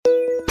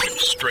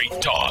Straight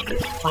talk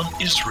from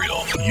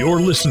Israel. You're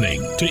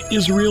listening to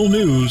Israel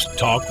News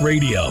Talk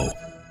Radio.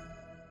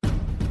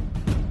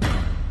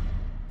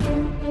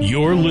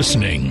 You're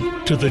listening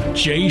to The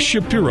Jay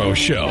Shapiro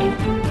Show.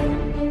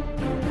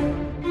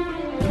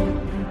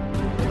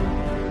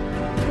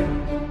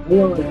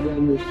 Hello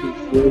again, this is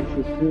Jay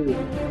Shapiro.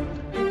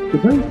 The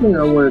first thing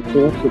I want to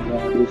talk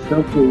about is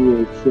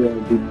something that's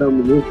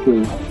become an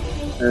issue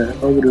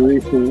over the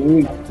recent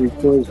weeks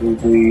because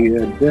of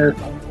the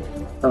death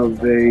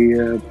of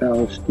a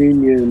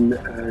Palestinian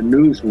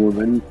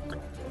newswoman,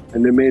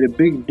 and they made a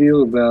big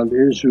deal about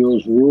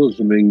Israel's rules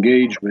of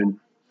engagement.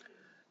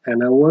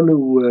 And I want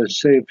to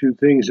say a few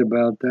things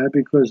about that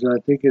because I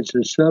think it's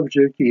a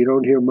subject you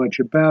don't hear much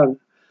about,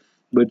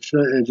 but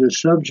it's a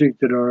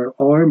subject that our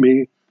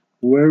Army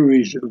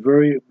worries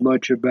very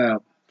much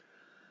about.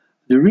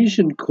 The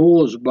recent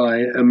calls by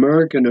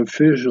American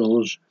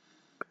officials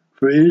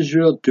for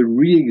Israel to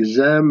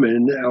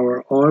re-examine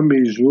our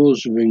Army's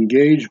rules of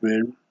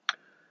engagement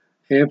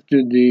after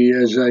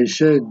as I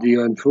said, the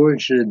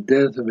unfortunate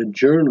death of a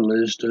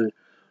journalist, a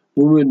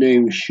woman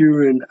named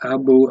Shirin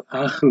Abu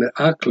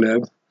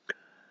Akleh,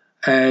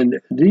 and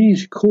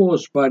these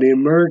calls by the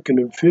American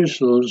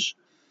officials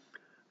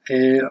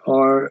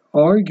are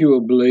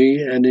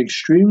arguably an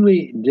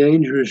extremely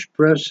dangerous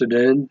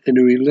precedent in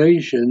the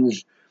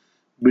relations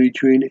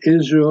between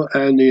Israel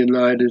and the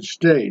United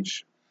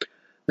States.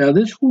 Now,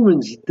 this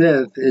woman's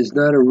death is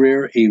not a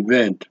rare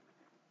event.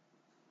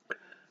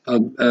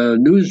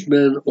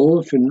 Newsmen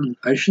often,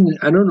 I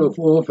don't know if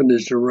often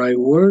is the right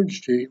word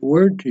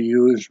to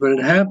use, but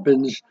it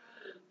happens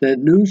that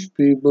news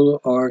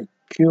people are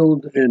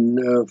killed in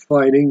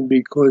fighting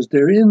because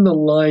they're in the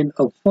line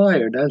of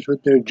fire. That's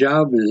what their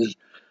job is,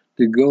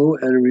 to go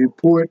and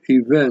report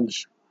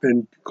events,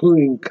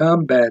 including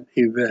combat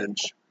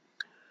events.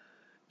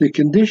 The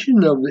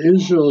condition of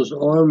Israel's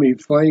army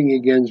fighting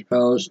against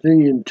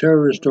Palestinian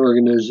terrorist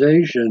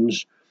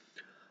organizations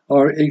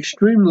are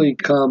extremely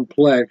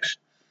complex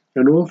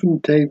and often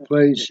take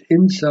place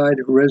inside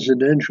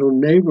residential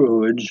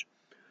neighborhoods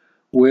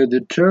where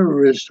the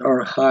terrorists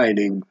are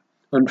hiding.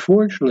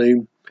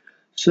 Unfortunately,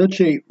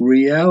 such a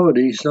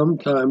reality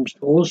sometimes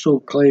also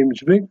claims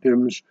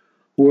victims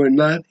who are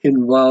not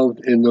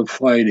involved in the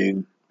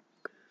fighting.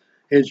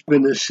 It's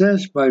been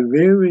assessed by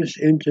various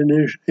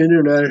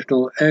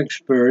international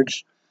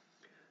experts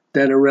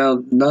that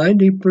around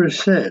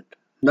 90%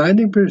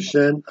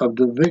 of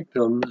the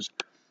victims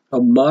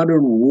of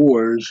modern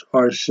wars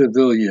are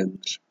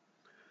civilians.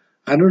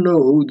 I don't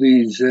know who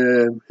these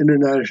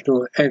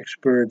international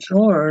experts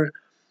are,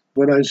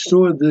 but I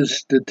saw this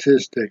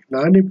statistic.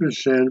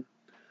 90%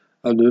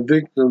 of the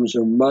victims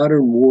of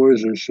modern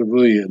wars are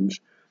civilians.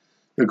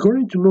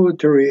 According to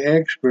military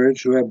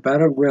experts who have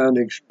battleground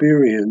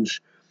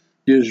experience,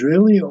 the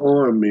Israeli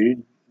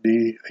army,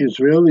 the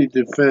Israeli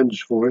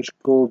Defense Force,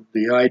 called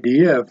the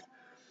IDF,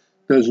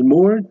 does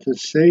more to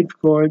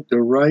safeguard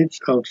the rights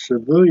of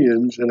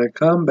civilians in a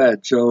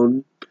combat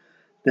zone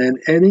than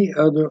any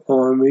other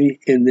army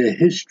in the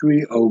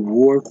history of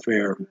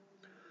warfare.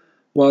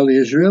 While the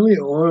Israeli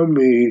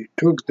army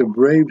took the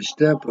brave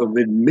step of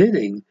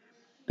admitting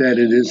that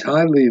it is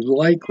highly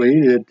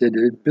likely that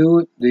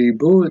the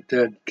bullet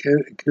that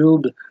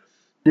killed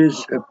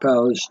this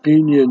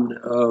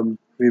Palestinian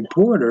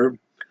reporter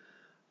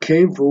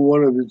came from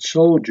one of its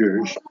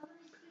soldiers,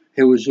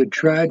 it was a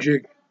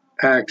tragic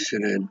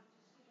accident.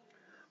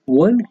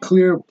 One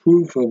clear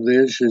proof of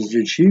this is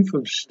the Chief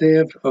of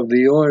Staff of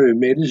the Army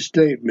made a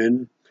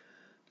statement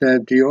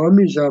that the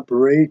Army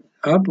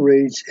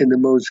operates in the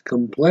most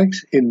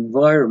complex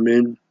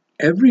environment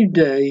every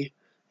day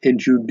in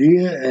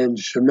Judea and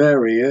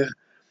Samaria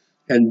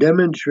and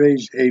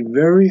demonstrates a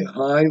very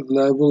high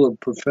level of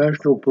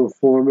professional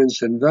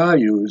performance and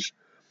values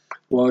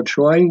while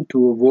trying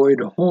to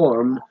avoid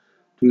harm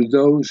to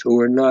those who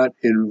are not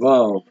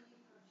involved.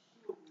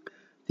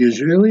 The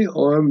Israeli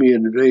army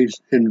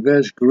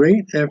invests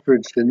great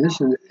efforts in this,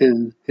 and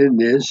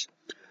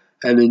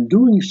in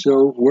doing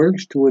so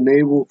works to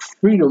enable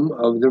freedom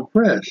of the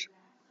press.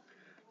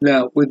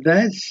 Now, with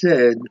that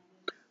said,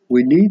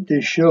 we need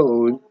to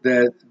show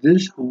that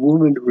this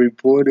woman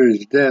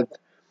reporter's death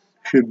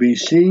should be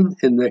seen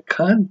in the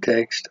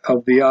context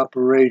of the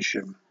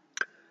operation.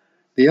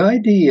 The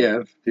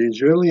IDF, the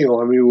Israeli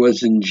army,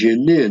 was in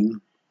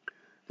Jenin,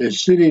 a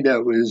city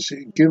that was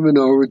given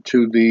over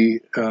to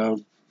the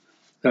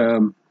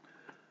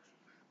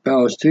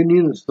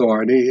Palestinian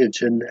Authority.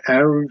 It's an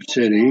Arab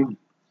city,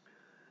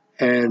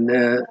 and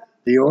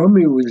the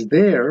army was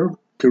there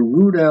to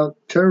root out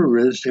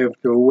terrorists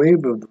after a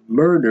wave of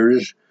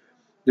murders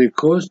that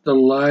cost the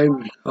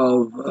lives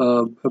of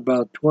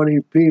about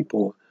 20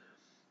 people.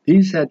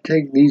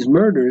 These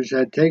murders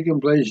had taken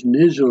place in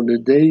Israel the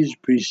days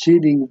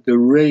preceding the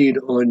raid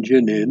on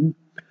Jenin,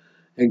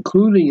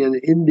 including an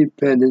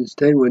Independence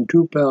Day when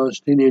 2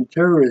 Palestinian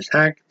terrorists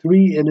hacked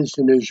 3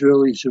 innocent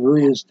Israeli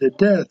civilians to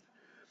death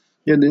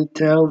in the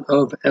town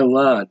of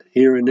Elad,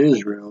 here in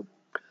Israel.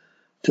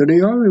 So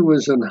the army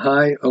was on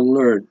high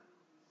alert.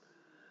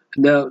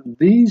 Now,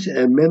 these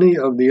and many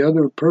of the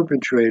other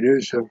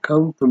perpetrators have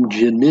come from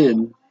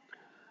Jenin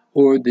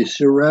or the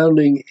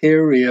surrounding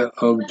area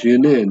of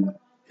Jenin.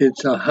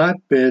 It's a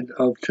hotbed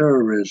of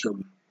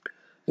terrorism.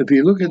 If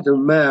you look at the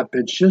map,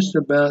 it's just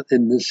about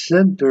in the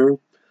center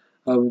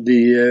of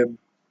the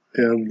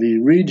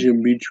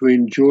region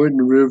between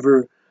Jordan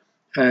River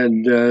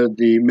and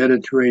the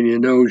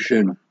Mediterranean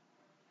Ocean.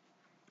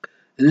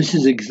 And this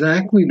is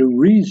exactly the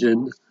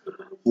reason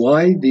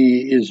why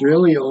the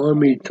Israeli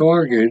army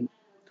target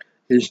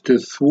is to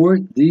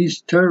thwart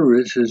these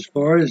terrorists as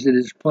far as it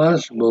is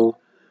possible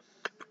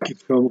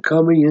from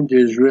coming into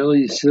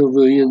Israeli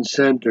civilian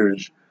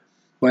centers.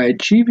 By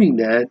achieving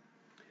that,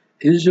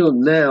 Israel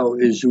now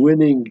is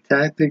winning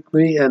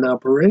tactically and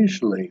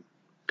operationally.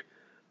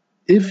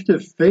 If the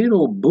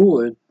fatal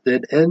bullet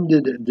that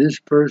ended this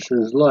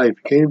person's life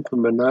came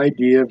from an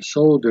IDF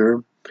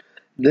soldier,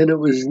 then it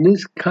was in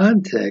this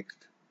context,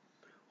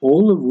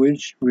 all of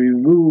which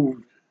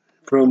removed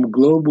from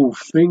global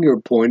finger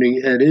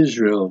pointing at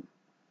Israel.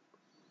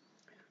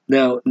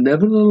 Now,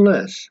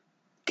 nevertheless,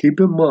 keep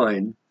in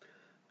mind,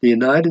 the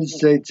United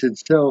States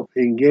itself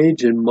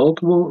engaged in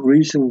multiple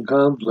recent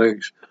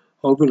conflicts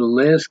over the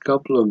last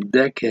couple of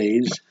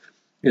decades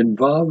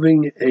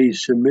involving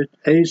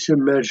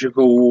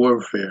asymmetrical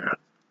warfare.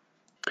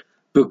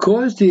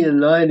 Because the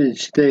United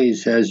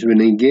States has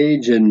been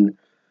engaged in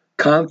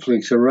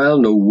conflicts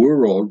around the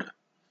world,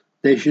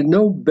 they should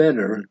know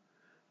better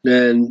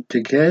than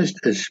to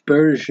cast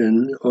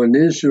aspersion on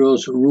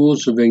Israel's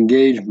rules of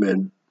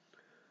engagement.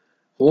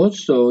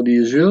 Also, the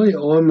Israeli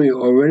army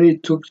already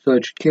took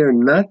such care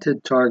not to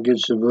target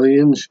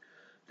civilians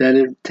that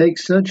it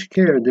takes such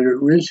care that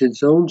it risks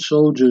its own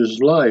soldiers'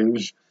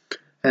 lives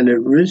and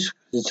it risks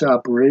its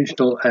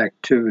operational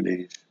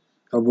activities.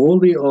 Of all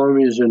the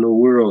armies in the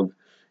world,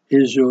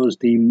 Israel is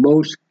the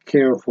most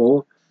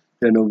careful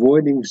in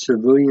avoiding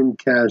civilian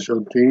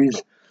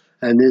casualties,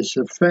 and this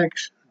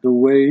affects the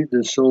way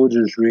the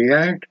soldiers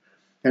react,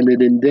 and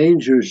it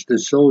endangers the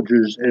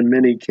soldiers in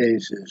many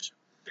cases.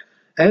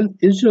 And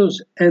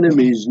Israel's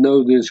enemies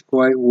know this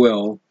quite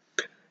well,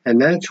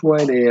 and that's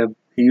why they have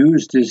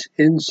used this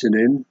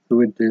incident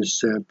with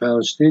this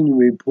Palestinian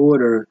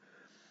reporter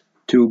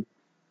to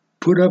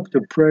put up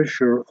the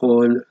pressure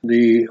on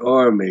the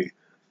army.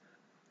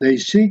 They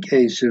seek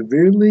a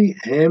severely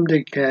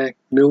handicapped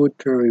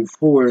military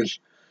force.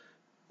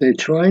 They're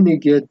trying to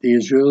get the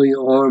Israeli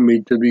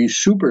army to be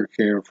super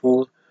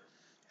careful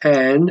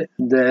and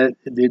that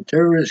the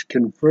terrorists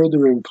can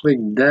further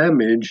inflict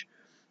damage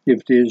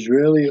if the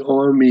Israeli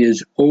army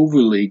is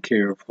overly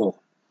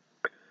careful.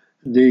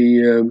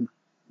 It's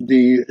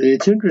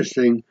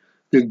interesting.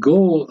 The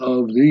goal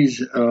of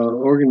these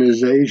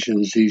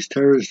organizations, these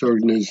terrorist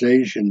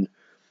organizations,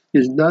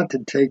 is not to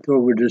take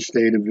over the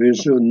state of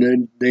Israel.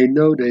 And they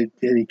know that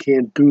they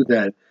can't do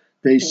that.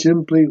 They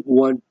simply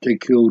want to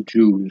kill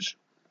Jews.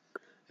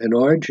 And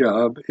our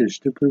job is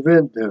to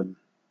prevent them.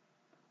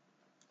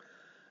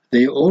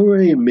 They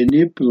already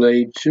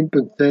manipulate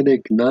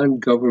sympathetic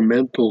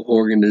non-governmental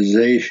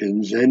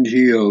organizations,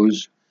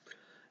 NGOs,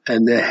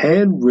 and the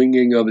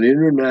hand-wringing of the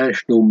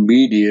international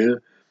media,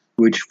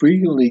 which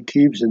frequently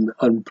keeps an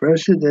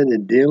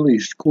unprecedented daily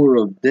score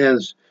of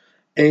deaths,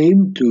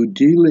 aim to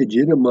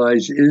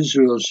delegitimize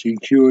Israel's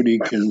security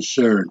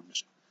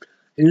concerns.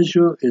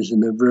 Israel is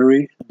in a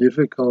very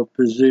difficult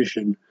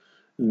position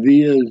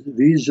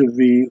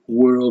vis-a-vis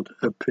world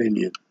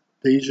opinion.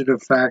 These are the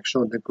facts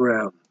on the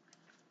ground.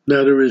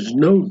 Now, there is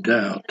no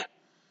doubt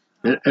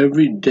that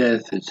every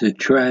death is a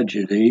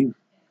tragedy,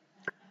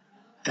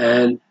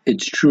 and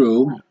it's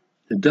true.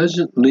 It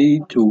doesn't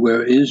lead to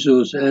where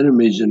Israel's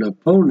enemies and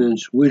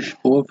opponents wish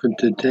often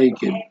to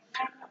take it,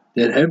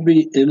 that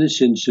every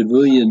innocent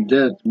civilian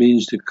death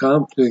means the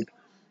conflict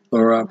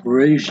or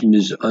operation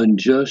is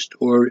unjust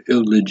or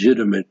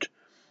illegitimate.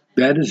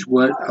 That is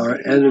what our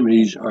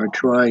enemies are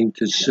trying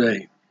to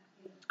say.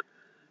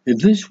 If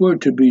this were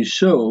to be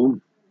so,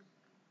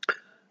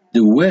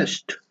 the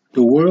West,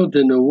 the world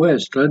in the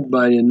West, led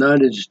by the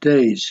United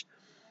States,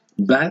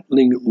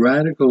 battling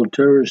radical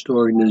terrorist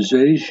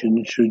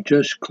organizations, should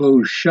just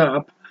close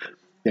shop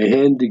and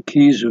hand the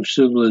keys of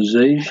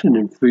civilization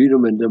and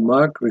freedom and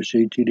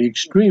democracy to the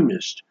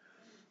extremists.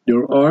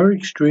 There are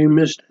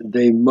extremists,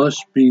 they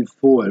must be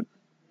fought.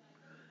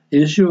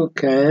 Israel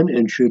can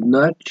and should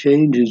not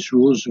change its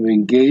rules of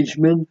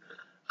engagement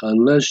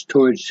unless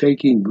towards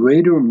taking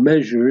greater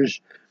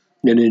measures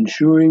in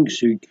ensuring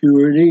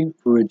security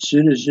for its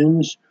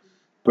citizens,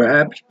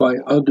 perhaps by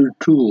other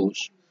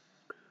tools,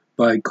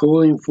 by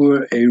calling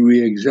for a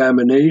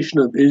re-examination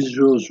of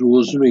Israel's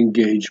rules of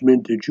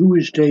engagement. The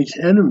Jewish state's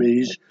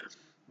enemies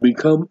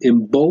become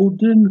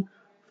emboldened,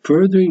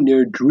 furthering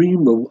their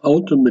dream of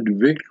ultimate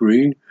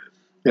victory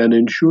and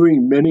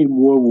ensuring many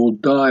more will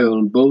die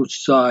on both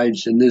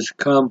sides in this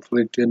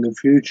conflict in the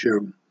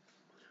future.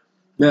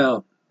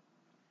 Now,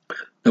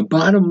 the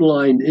bottom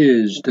line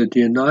is that the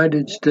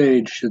United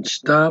States should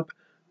stop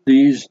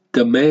these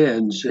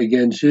demands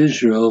against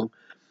Israel.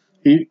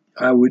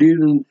 I would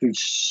even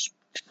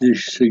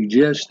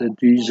suggests that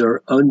these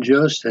are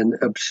unjust and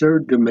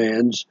absurd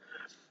demands,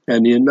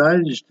 and the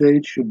United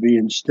States should be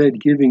instead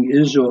giving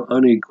Israel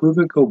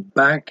unequivocal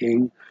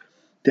backing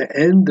to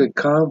end the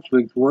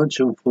conflict once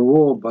and for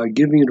all by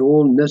giving it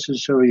all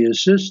necessary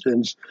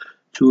assistance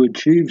to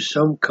achieve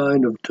some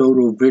kind of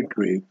total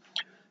victory.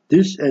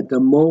 This, at the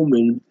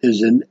moment,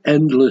 is an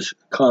endless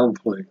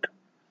conflict.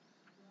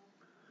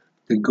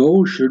 The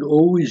goal should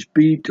always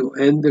be to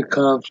end the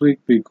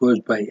conflict, because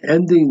by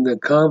ending the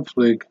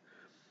conflict,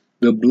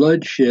 the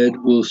bloodshed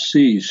will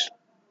cease.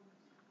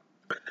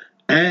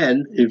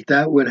 And if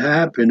that would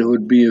happen, it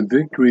would be a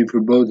victory for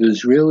both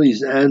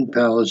Israelis and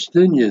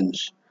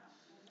Palestinians.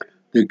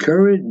 The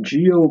current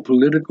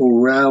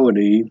geopolitical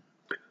rowdy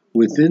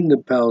within the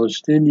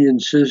Palestinian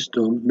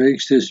system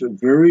makes this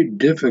very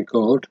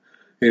difficult,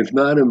 if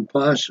not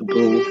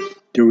impossible,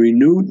 to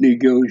renew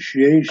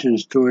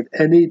negotiations toward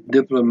any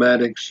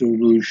diplomatic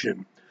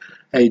solution.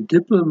 A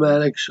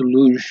diplomatic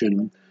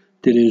solution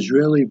to the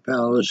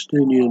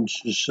Israeli-Palestinian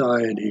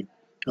society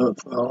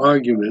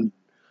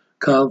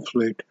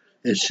conflict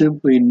is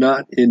simply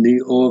not in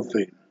the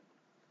offing.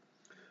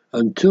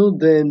 Until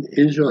then,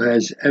 Israel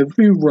has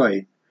every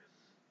right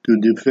to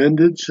defend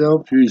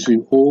itself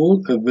using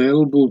all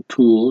available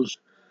tools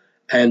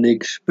and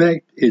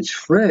expect its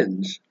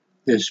friends,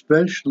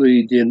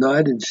 especially the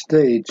United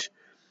States,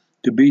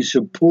 to be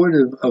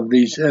supportive of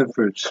these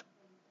efforts.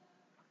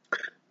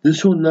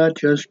 This will not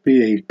just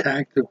be a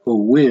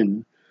tactical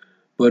win,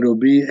 but it will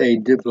be a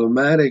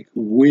diplomatic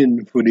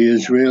win for the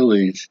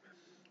Israelis.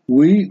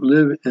 We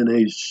live in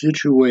a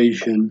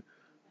situation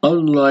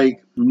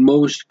unlike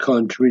most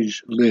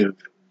countries live,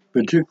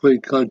 particularly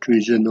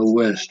countries in the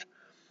West.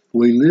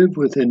 We live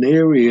with an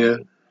area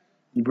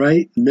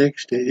right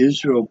next to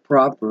Israel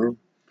proper,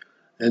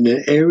 and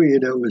an area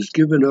that was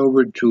given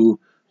over to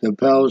the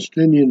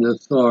Palestinian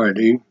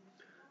Authority,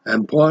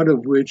 and part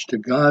of which, the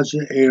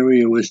Gaza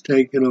area, was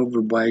taken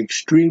over by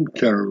extreme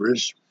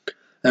terrorists.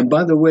 And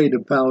by the way,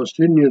 the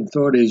Palestinian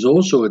Authority is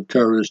also a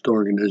terrorist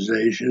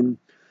organization.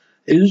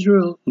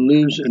 Israel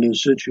lives in a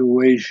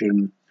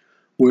situation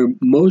where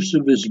most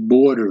of its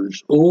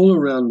borders all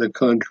around the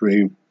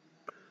country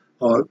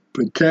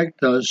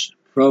protect us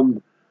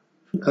from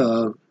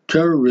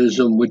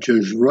terrorism, which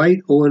is right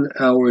on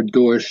our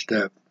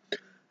doorstep.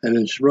 And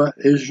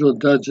Israel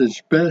does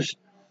its best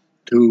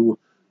to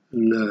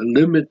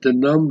limit the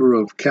number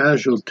of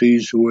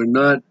casualties who are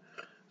not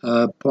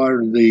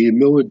part of the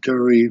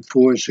military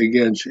force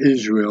against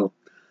Israel.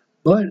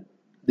 But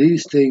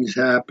these things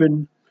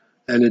happen,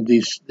 and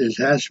this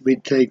has to be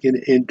taken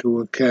into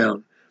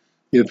account.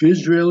 If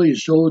Israeli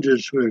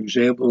soldiers, for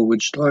example,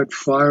 would start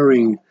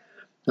firing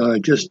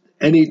just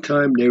any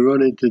time they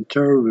run into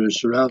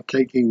terrorists without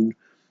taking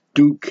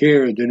due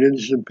care that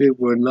innocent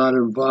people are not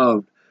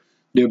involved,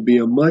 there'd be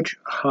a much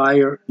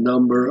higher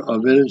number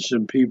of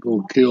innocent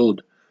people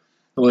killed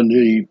on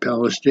the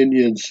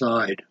Palestinian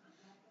side.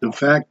 The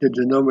fact that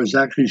the number is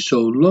actually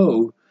so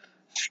low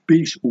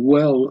speaks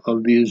well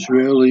of the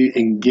Israeli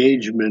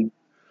engagement,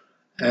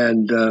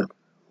 and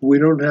we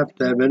don't have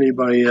to have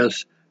anybody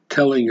else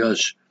telling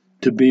us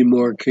to be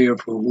more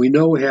careful. We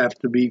know we have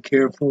to be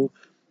careful,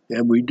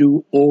 and we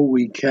do all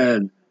we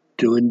can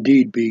to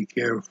indeed be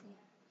careful.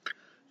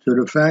 So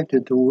the fact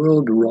that the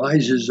world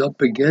rises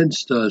up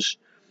against us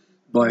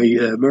by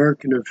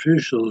American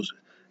officials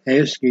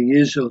asking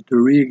Israel to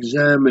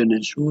re-examine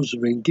its rules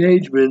of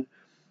engagement,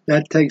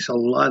 that takes a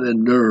lot of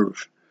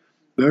nerve.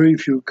 Very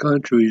few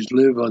countries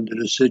live under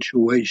the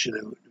situation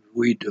that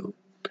we do,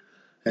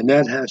 and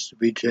that has to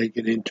be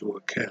taken into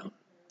account.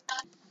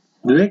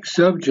 The next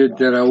subject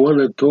that I want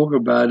to talk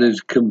about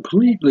is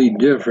completely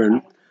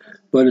different,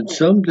 but it's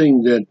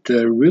something that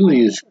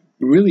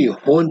really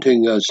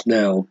haunting us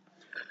now.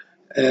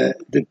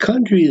 The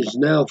country is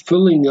now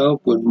filling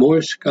up with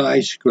more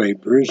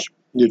skyscrapers.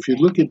 If you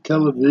look at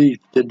Tel Aviv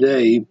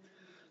today,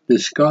 the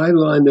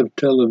skyline of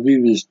Tel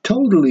Aviv is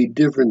totally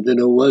different than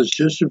it was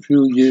just a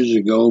few years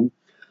ago.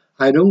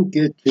 I don't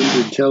get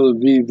into Tel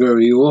Aviv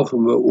very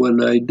often, but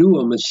when I do,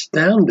 I'm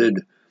astounded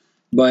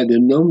by the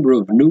number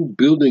of new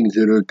buildings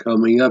that are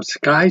coming up,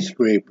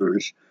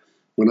 skyscrapers.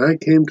 When I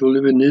came to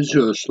live in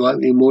Israel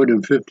slightly more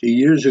than 50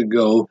 years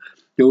ago,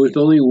 there was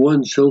only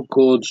one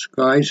so-called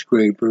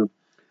skyscraper.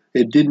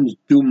 It didn't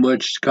do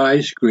much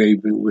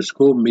skyscraping. It was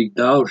called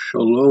Migdal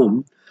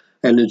Shalom,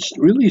 and it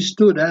really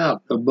stood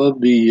out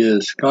above the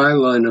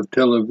skyline of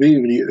Tel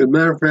Aviv. As a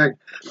matter of fact,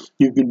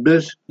 you could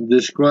best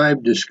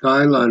describe the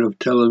skyline of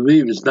Tel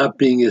Aviv as not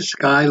being a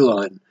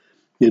skyline.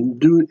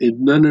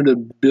 None of the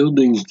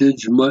buildings did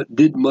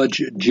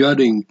much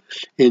jutting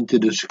into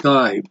the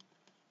sky.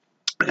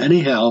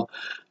 Anyhow,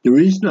 the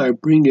reason I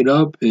bring it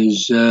up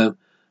is a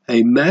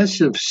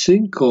massive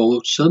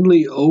sinkhole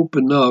suddenly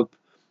opened up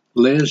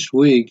last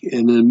week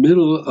in the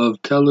middle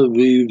of Tel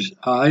Aviv's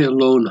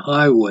Ayalon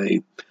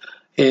Highway.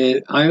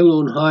 And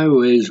Ayalon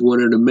Highway is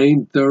one of the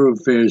main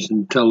thoroughfares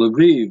in Tel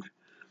Aviv.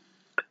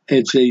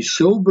 It's a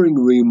sobering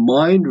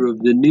reminder of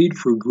the need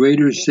for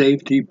greater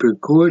safety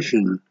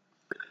precaution.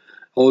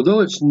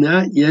 Although it's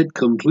not yet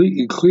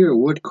completely clear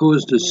what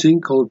caused the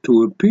sinkhole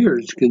to appear,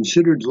 it's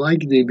considered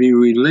likely to be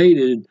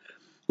related to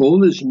all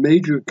this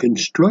major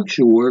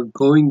construction work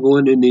going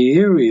on in the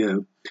area,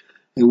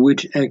 in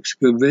which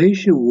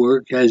excavation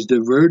work has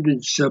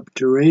diverted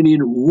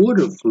subterranean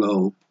water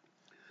flow.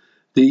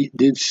 The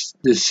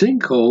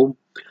sinkhole,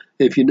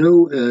 if you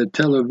know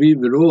Tel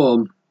Aviv at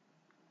all,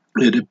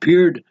 it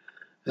appeared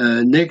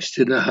next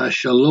to the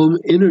Hashalom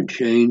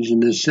interchange in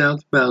the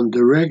southbound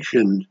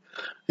direction,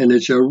 and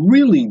it's a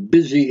really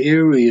busy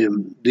area.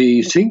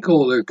 The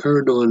sinkhole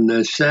occurred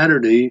on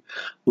Saturday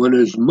when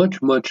there's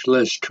much, much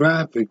less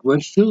traffic,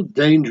 but still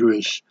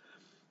dangerous.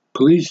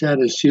 Police had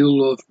to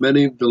seal off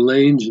many of the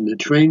lanes, and the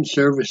train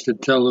service to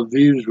Tel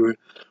Aviv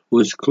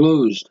was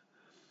closed.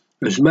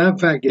 As a matter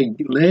of fact,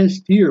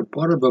 last year,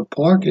 part of a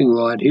parking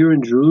lot here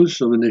in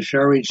Jerusalem in the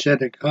Shaare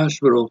Zedek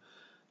Hospital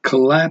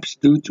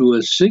collapsed due to a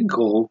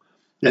sinkhole,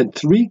 and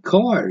 3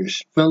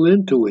 cars fell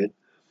into it.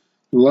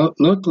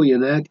 Luckily,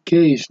 in that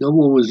case, no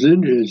one was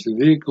injured as the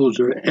vehicles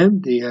were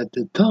empty at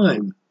the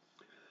time.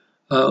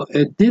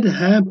 It did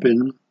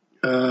happen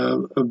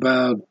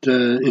about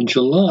in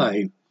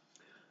July,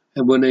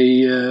 and when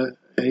a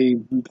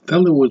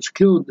fellow was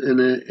killed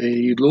and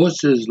he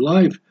lost his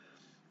life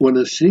when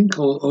a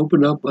sinkhole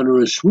opened up under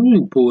a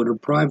swimming pool at a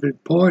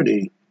private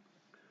party.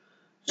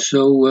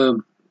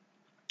 So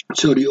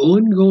the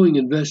ongoing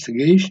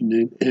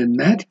investigation in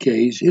that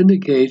case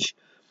indicates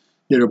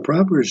that a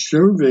proper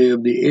survey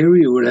of the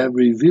area would have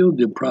revealed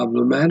the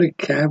problematic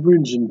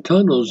caverns and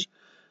tunnels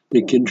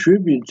that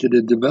contribute to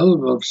the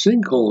development of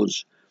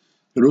sinkholes.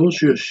 It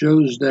also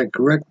shows that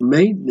correct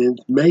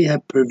maintenance may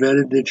have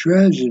prevented the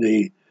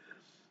tragedy.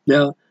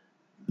 Now,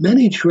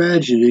 many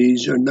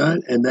tragedies are not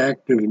an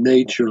act of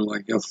nature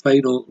like a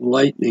fatal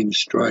lightning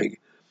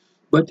strike,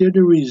 but they're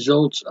the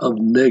results of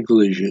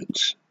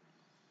negligence.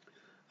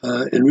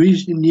 In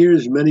recent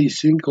years, many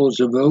sinkholes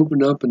have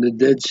opened up in the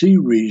Dead Sea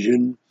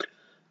region,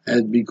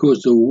 and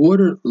because the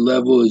water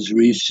level is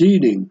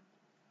receding.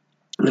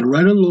 And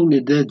right along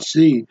the Dead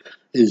Sea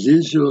is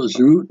Israel's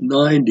Route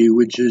 90,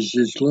 which is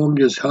its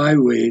longest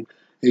highway.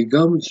 It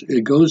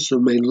goes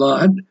from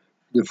Eilat,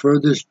 the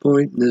furthest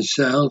point in the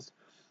south,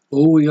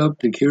 all the way up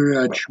to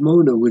Kiryat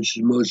Shmona, which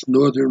is the most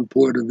northern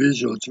port of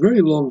Israel. It's a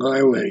very long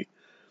highway.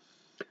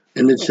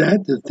 And it's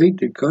sad to think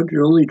the country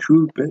only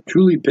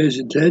truly pays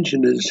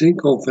attention to the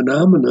sinkhole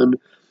phenomenon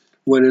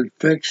when it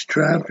affects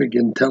traffic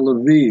in Tel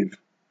Aviv.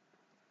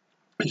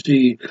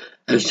 See,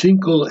 a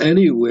sinkhole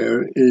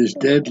anywhere is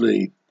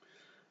deadly.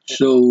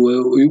 So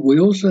we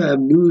also have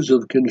news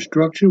of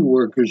construction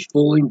workers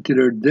falling to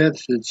their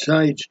deaths at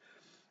sites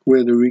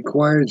where the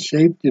required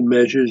safety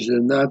measures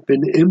have not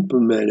been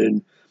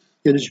implemented.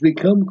 It has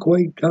become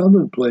quite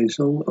commonplace,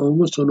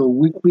 almost on a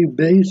weekly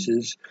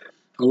basis.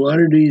 A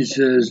lot of these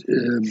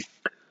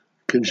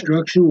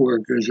construction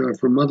workers are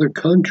from other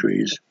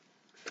countries,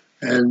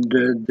 and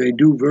they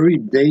do very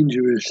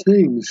dangerous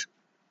things.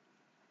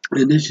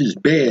 And this is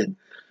bad,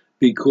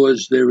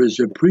 because there is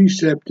a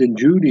precept in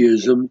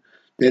Judaism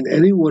that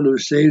anyone who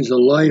saves a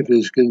life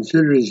is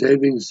considered as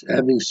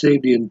having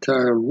saved the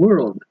entire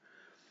world.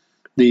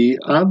 The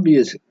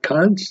obvious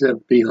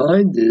concept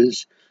behind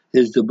this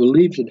is the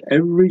belief that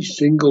every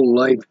single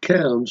life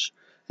counts,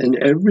 and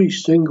every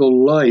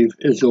single life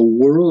is a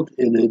world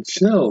in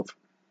itself.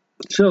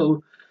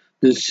 So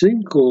the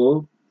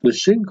sinkhole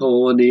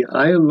on the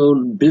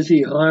Ayalon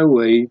busy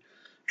highway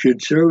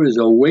should serve as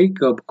a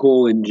wake-up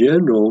call in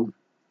general,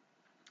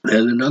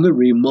 and another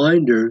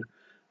reminder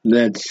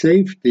that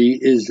safety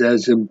is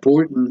as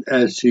important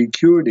as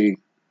security.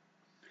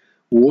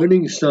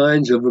 Warning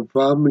signs of a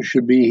problem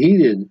should be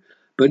heeded,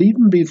 but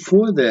even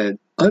before that,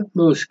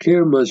 utmost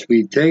care must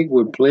be taken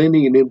with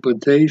planning and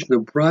implementation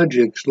of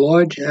projects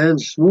large and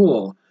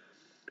small.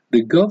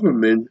 The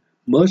government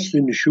must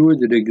ensure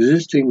that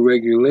existing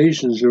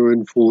regulations are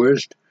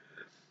enforced,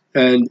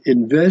 and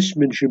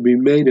investment should be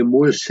made in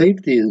more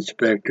safety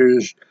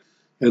inspectors,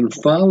 and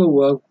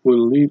follow-up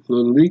with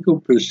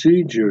legal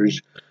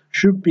procedures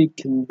should be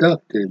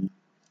conducted.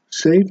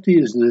 Safety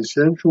is an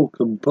essential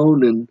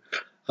component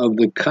of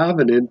the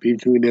covenant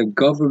between a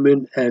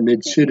government and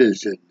its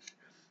citizens.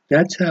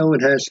 That's how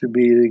it has to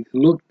be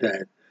looked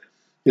at.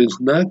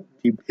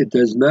 It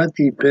does not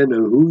depend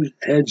on who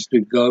heads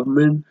the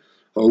government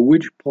or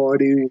which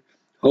party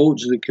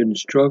holds the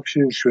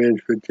construction,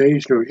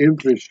 transportation, or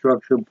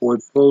infrastructure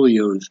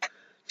portfolios.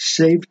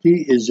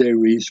 Safety is a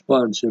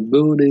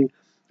responsibility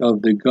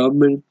of the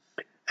government,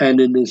 and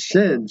in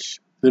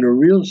a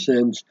real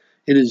sense,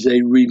 it is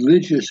a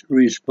religious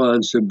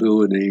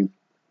responsibility.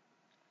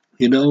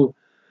 You know,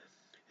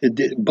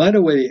 by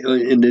the way,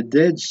 in the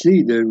Dead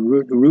Sea, the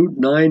Route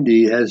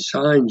 90 has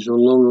signs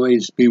along the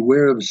ways,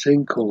 beware of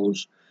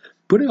sinkholes.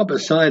 Putting up a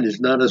sign is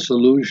not a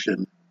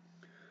solution.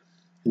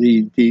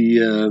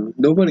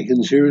 Nobody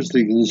can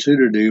seriously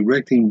consider that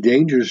erecting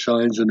danger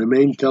signs on the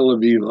main Tel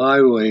Aviv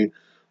highway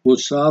will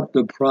solve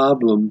the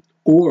problem,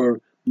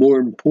 or, more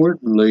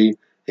importantly,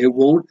 it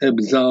won't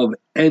absolve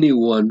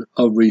anyone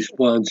of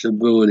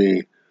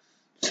responsibility.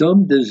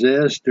 Some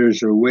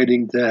disasters are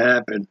waiting to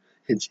happen.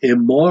 It's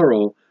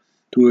immoral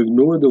to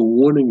ignore the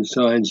warning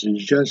signs and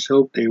just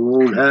hope they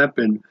won't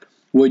happen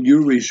when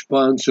you're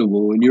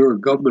responsible, when you're a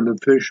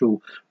government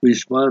official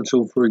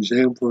responsible, for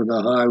example, for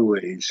the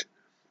highways.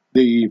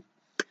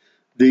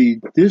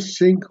 This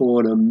sinkhole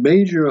on a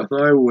major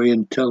highway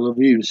in Tel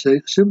Aviv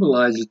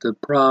symbolizes the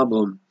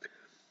problem.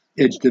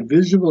 It's the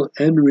visible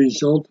end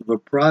result of a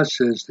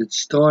process that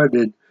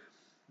started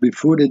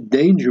before the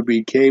danger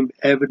became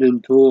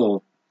evident to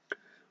all.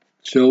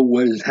 So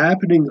what is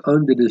happening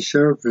under the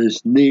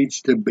surface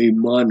needs to be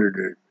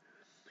monitored.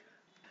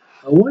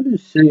 I want to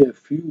say a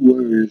few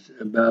words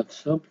about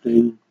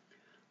something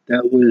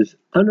that was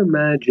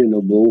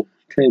unimaginable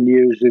 10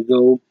 years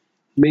ago,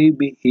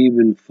 maybe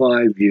even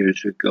 5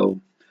 years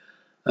ago.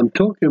 I'm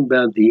talking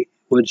about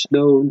what's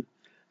known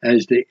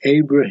as the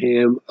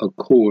Abraham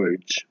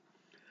Accords.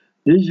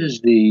 This is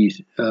the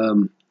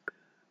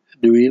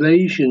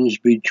relations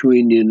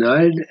between the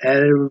United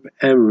Arab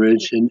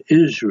Emirates and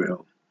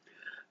Israel.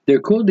 They're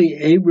called the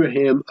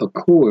Abraham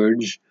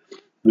Accords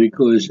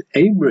because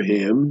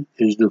Abraham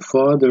is the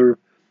father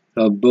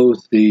of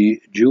both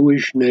the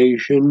Jewish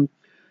nation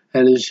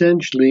and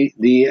essentially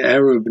the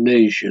Arab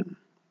nation.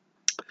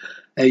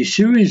 A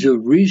series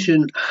of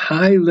recent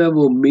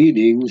high-level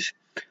meetings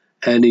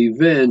and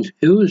events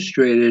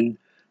illustrated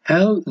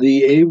how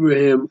the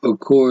Abraham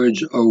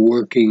Accords are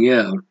working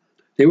out.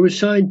 They were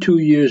signed 2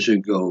 years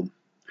ago.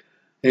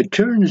 It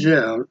turns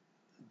out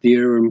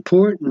their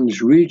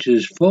importance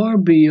reaches far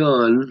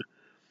beyond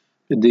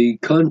the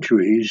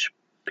countries.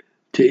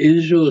 To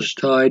Israel's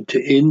tied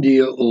to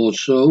India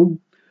also,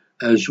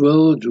 as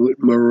well as with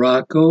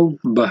Morocco,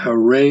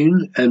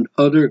 Bahrain, and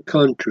other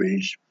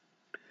countries.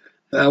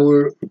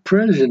 Our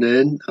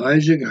president,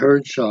 Isaac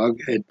Herzog,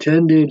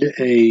 attended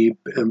a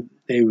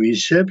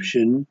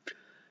reception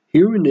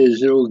here in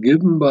Israel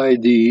given by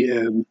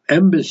the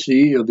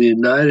Embassy of the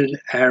United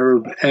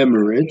Arab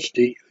Emirates,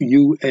 the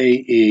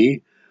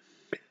UAE,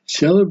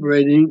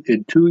 celebrating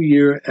the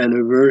 2-year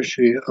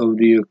anniversary of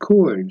the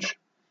Accords.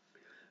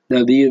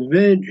 Now, the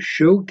event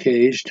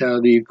showcased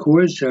how the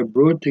Accords have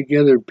brought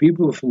together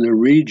people from the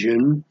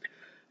region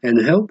and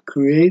helped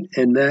create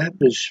an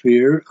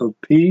atmosphere of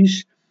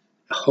peace,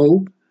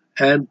 hope,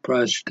 and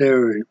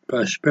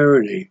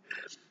prosperity.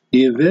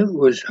 The event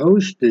was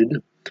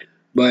hosted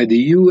by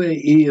the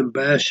UAE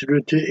ambassador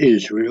to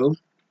Israel.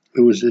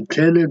 It was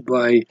attended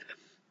by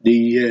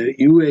the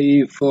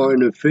UAE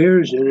Foreign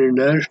Affairs and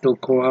International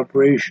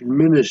Cooperation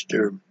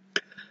Minister.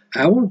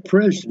 Our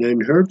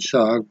president,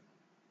 Herzog,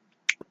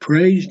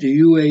 praised the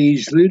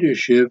UAE's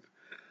leadership,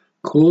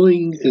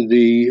 calling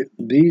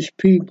these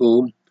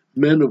people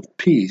men of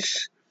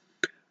peace.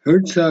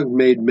 Herzog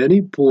made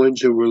many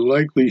points that were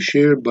likely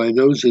shared by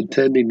those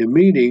attending the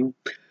meeting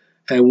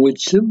and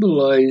which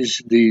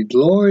symbolize the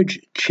large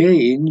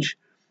change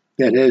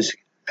that has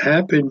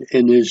happened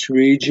in this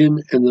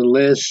region in the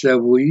last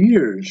several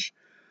years.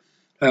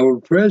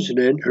 Our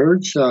president,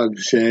 Herzog,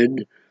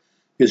 said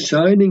the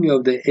signing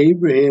of the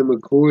Abraham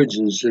Accords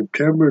in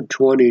September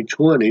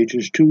 2020,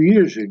 just 2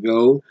 years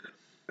ago,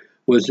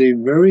 was a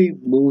very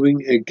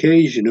moving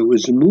occasion. It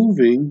was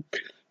moving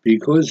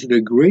because of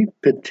the great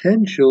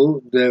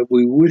potential that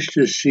we wish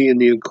to see in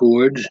the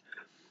Accords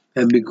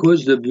and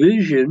because the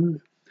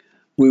vision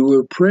we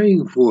were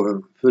praying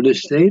for the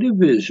state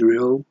of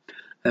Israel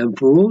and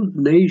for all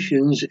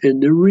nations in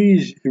the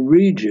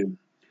region.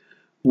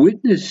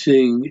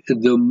 Witnessing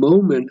the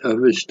moment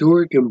of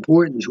historic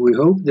importance, we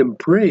hoped and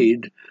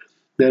prayed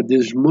that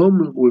this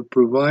moment would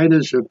provide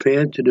us a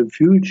path to the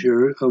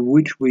future of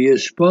which we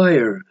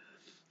aspire,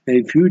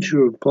 a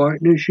future of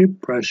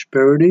partnership,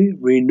 prosperity,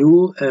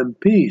 renewal, and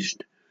peace.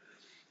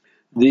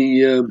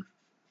 By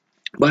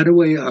the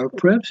way, our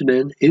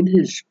president, in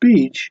his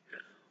speech,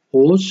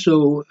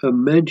 also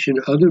mentioned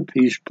other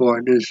peace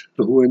partners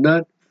who are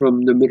not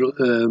from the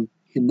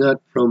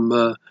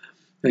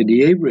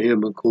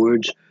Abraham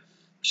Accords,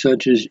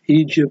 such as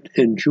Egypt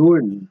and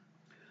Jordan.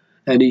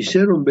 And he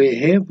said, on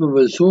behalf of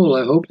us all,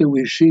 I hope that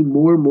we see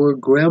more and more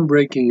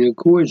groundbreaking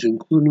accords,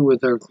 including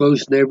with our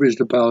close neighbors,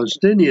 the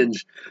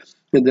Palestinians,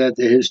 and that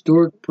the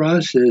historic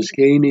process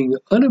gaining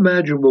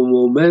unimaginable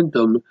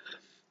momentum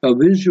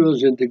of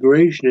Israel's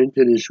integration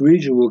into this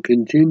region will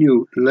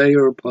continue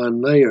layer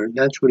upon layer.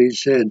 That's what he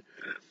said.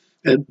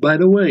 And by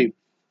the way,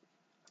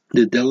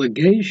 the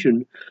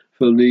delegation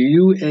from the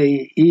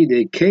UAE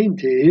that came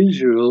to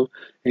Israel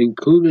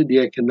included the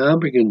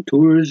economic and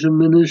tourism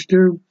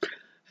minister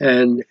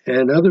and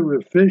other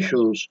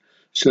officials.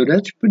 So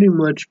that's pretty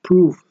much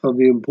proof of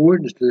the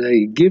importance that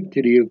they give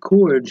to the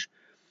Accords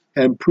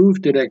and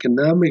proof that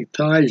economic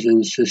ties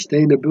and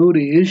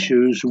sustainability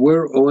issues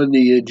were on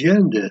the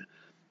agenda.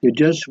 It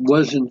just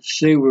wasn't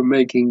say we're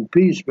making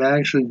peace, but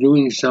actually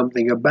doing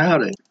something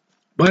about it.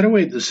 By the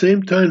way, at the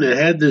same time they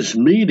had this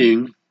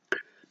meeting,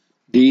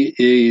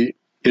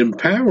 in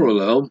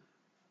parallel,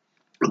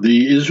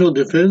 the Israel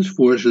Defense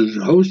Forces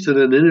hosted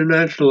an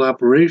International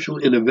Operational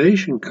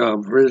Innovation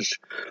Conference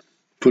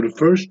for the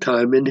first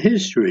time in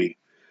history.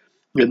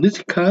 And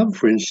this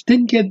conference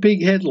didn't get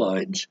big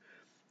headlines.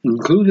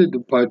 included the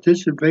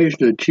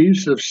participation of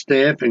chiefs of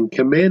staff and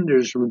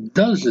commanders from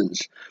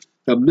dozens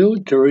of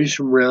militaries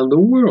from around the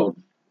world.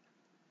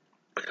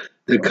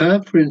 The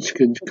conference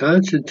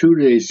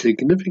constituted a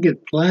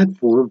significant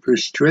platform for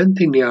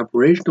strengthening the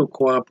operational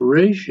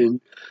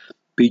cooperation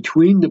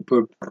between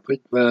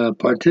the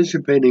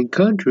participating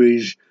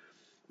countries,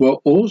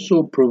 while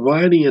also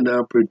providing an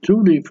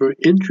opportunity for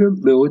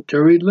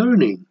intra-military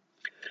learning.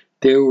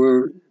 There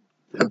were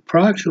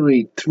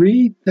approximately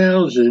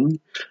 3,000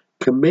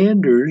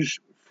 commanders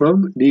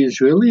from the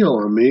Israeli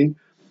army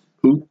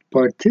who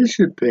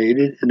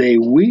participated in a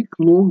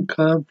week-long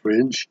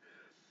conference,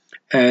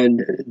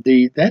 and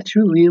that's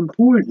really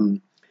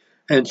important.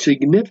 And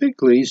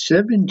significantly,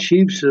 7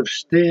 chiefs of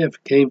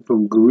staff came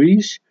from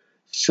Greece,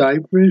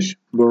 Cyprus,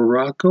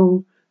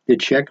 Morocco, the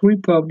Czech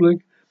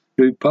Republic,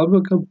 the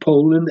Republic of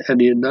Poland, and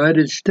the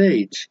United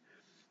States,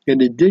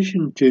 in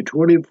addition to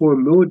 24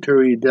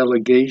 military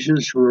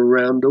delegations from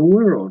around the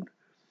world.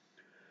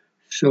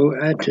 So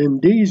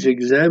attendees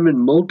examined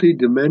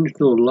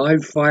multi-dimensional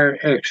live-fire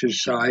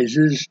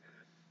exercises,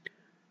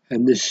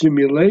 and the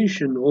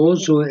simulation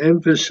also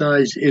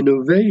emphasized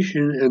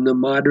innovation in the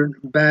modern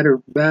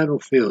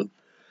battlefield.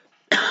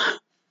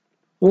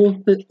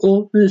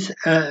 All this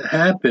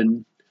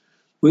happened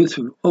with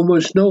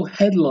almost no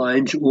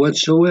headlines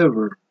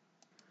whatsoever.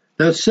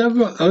 Now,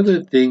 several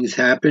other things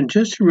happened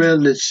just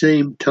around the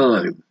same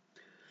time.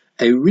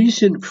 A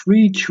recent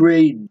free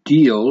trade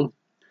deal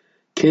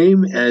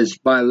came as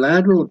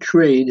bilateral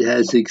trade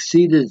has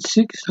exceeded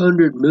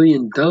 $600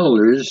 million,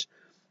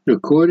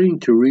 according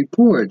to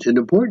reports. An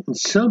important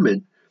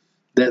summit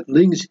that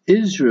links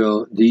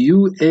Israel, the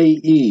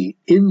UAE,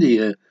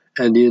 India,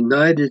 and the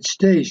United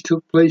States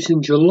took place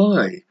in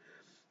July.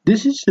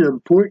 This is an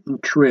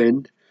important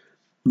trend,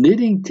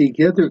 knitting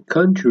together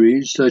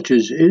countries such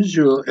as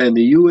Israel and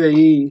the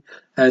UAE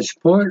as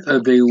part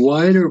of a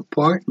wider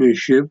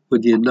partnership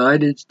with the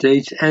United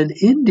States and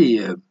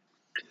India.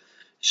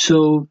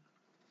 So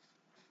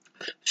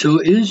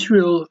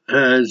Israel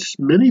has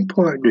many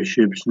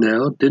partnerships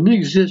now, didn't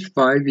exist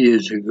 5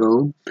 years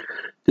ago,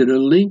 that are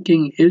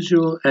linking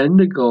Israel and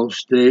the Gulf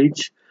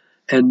states,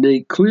 and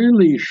they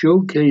clearly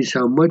showcase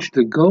how much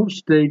the Gulf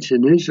states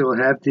and Israel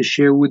have to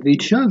share with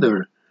each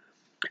other.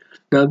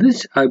 Now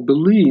this, I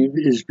believe,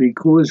 is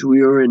because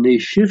we are in a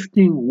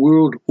shifting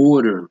world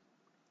order.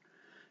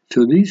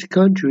 So these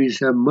countries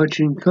have much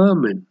in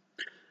common.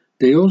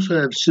 They also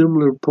have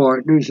similar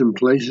partners in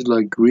places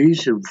like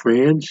Greece and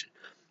France,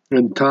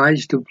 and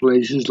ties to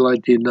places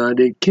like the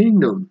United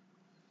Kingdom.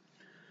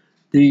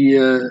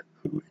 The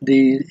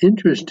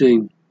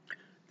interesting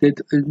that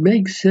it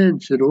makes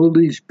sense that all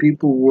these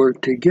people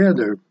work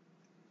together.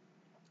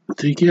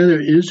 Together,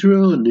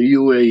 Israel and the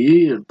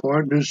UAE and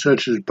partners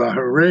such as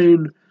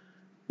Bahrain,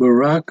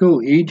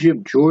 Morocco,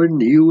 Egypt, Jordan,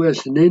 the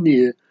U.S., and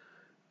India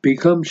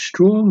become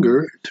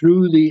stronger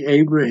through the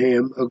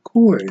Abraham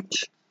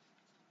Accords.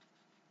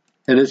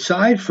 And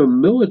aside from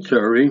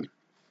military,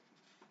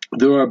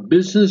 there are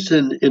business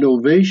and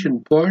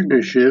innovation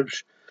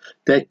partnerships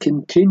that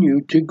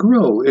continue to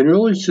grow. In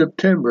early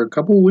September, a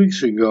couple of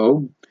weeks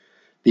ago,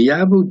 the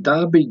Abu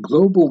Dhabi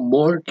Global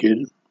Market,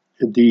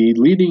 the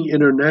leading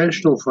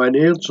international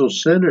financial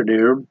center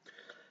there,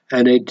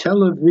 and a Tel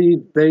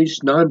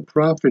Aviv-based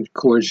nonprofit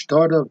called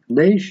Startup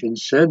Nation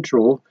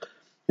Central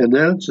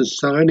announced the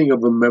signing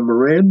of a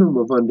memorandum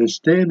of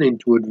understanding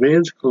to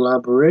advance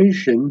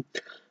collaboration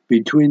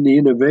between the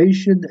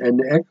innovation and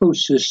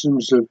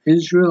ecosystems of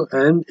Israel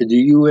and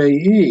the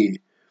UAE.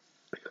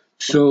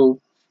 So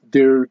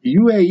their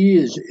UAE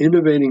is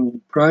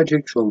innovating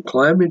projects on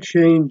climate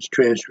change,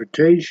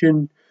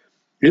 transportation,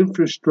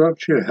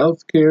 infrastructure,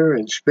 healthcare,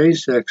 and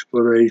space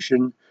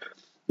exploration,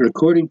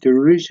 according to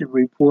recent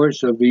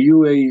reports of the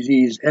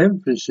UAE's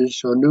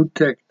emphasis on new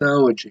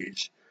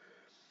technologies.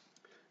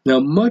 Now,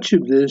 much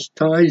of this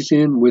ties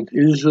in with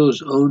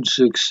Israel's own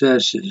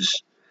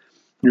successes.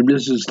 And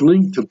this is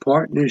linked to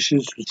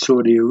partnerships with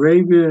Saudi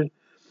Arabia.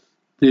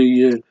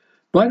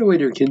 By the way,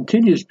 there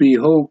continues to be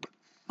hope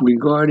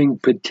regarding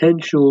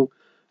potential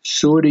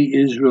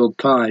Saudi-Israel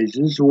ties.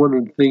 This is one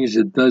of the things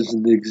that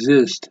doesn't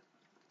exist.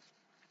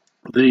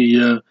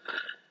 An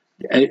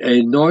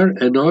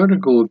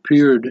article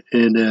appeared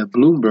in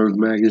Bloomberg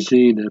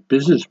magazine, a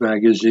business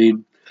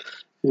magazine,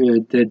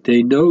 that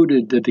they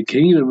noted that the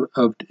kingdom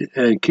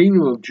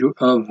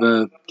of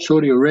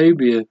Saudi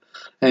Arabia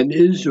and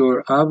Israel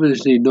are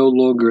obviously no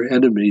longer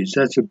enemies.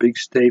 That's a big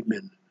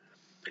statement.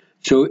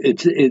 So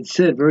it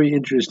said, very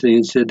interesting,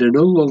 it said they're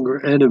no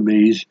longer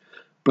enemies,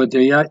 but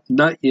they are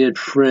not yet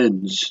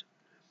friends.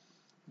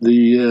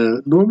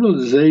 The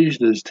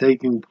normalization is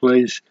taking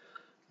place,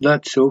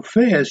 not so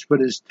fast,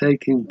 but it's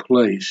taking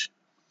place.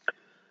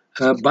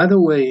 By the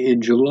way,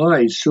 in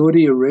July,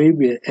 Saudi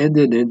Arabia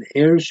ended an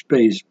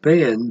airspace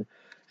ban,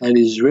 and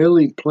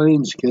Israeli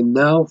planes can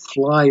now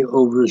fly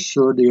over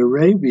Saudi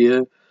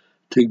Arabia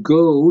to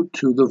go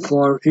to the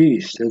Far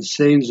East. That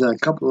saves a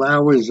couple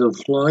hours of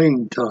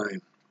flying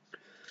time.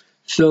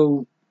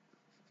 So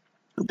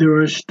there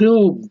are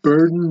still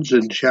burdens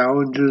and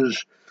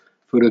challenges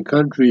for the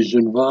countries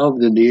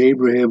involved in the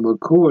Abraham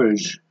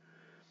Accords.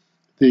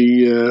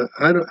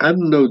 I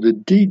don't know the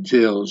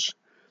details.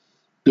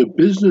 The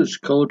business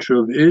culture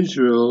of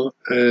Israel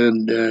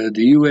and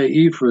the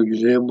UAE, for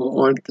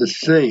example, aren't the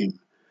same.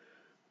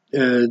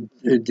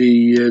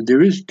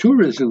 There is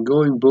tourism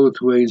going both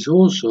ways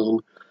also.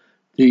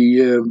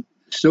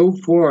 So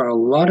far, a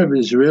lot of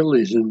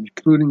Israelis,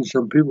 including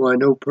some people I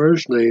know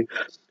personally,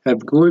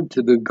 have gone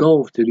to the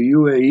Gulf, to the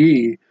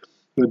UAE,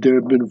 but there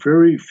have been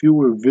very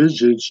fewer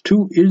visits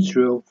to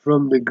Israel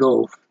from the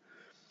Gulf.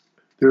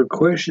 There are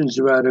questions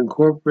about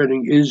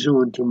incorporating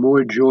Israel into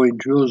more joint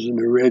drills in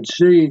the Red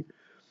Sea.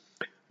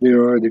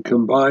 There are the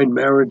combined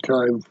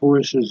maritime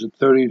forces of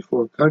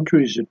 34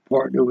 countries that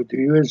partner with the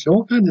U.S.,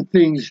 all kinds of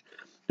things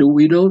that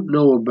we don't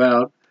know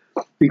about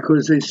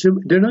because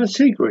they're not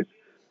secret.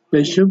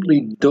 They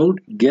simply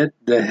don't get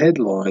the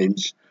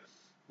headlines.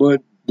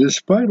 But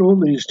despite all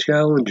these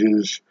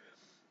challenges,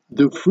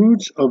 the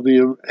fruits of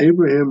the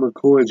Abraham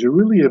Accords are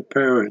really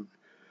apparent,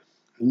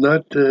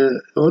 not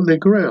on the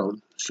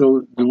ground.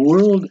 So the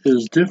world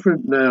is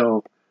different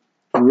now,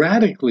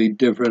 radically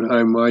different,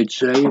 I might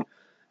say,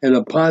 in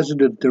a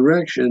positive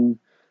direction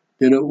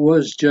than it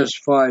was just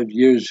 5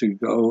 years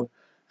ago.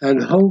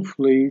 And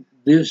hopefully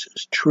this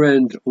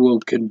trend will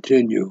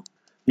continue.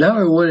 Now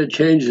I want to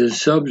change the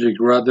subject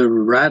rather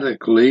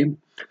radically,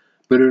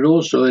 but it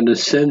also in a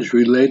sense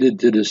related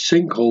to the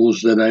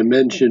sinkholes that I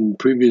mentioned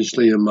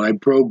previously in my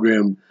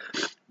program,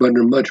 but in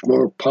a much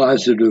more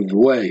positive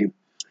way.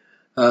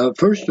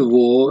 First of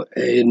all,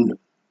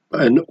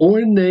 an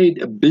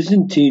ornate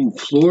Byzantine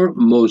floor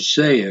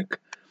mosaic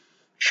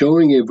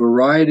showing a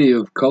variety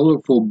of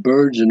colorful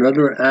birds and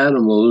other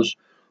animals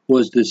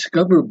was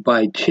discovered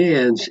by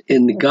chance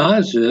in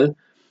Gaza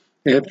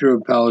after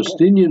a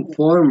Palestinian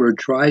farmer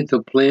tried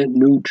to plant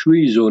new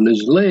trees on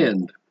his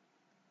land.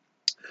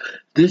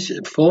 This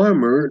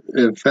farmer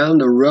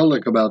found a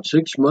relic about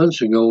 6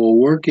 months ago while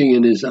working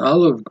in his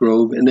olive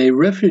grove in a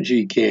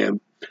refugee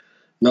camp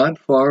not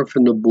far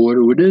from the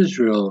border with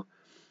Israel.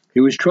 He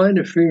was trying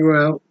to figure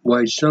out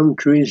why some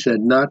trees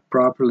had not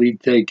properly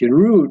taken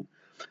root,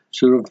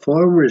 so the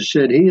farmer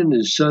said he and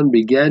his son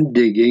began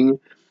digging.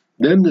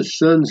 Then the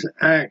son's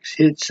axe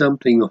hit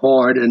something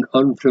hard and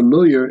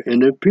unfamiliar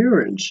in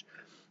appearance.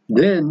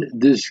 Then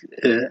this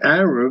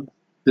Arab,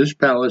 this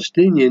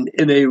Palestinian,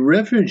 in a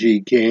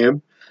refugee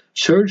camp,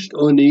 searched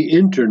on the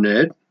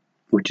internet,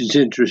 which is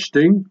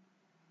interesting,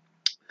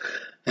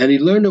 and he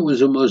learned it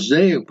was a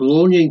mosaic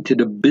belonging to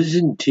the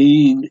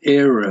Byzantine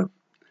era.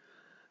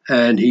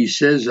 And he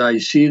says, I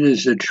see it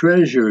as a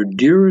treasure,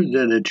 dearer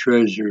than a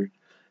treasure.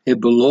 It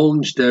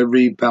belongs to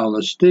every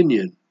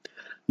Palestinian.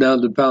 Now,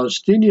 the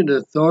Palestinian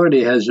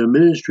Authority has a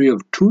Ministry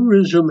of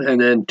Tourism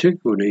and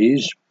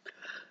Antiquities,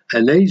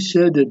 and they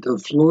said that the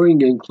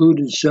flooring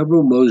included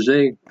several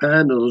mosaic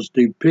panels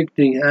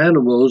depicting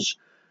animals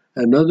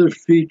and other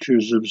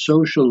features of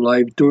social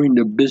life during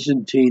the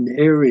Byzantine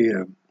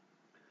era.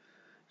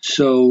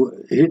 So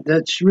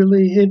that's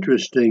really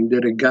interesting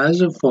that a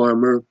Gaza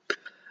farmer,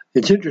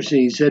 it's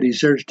interesting, he said he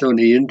searched on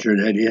the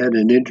internet, he had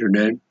an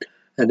internet,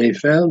 and they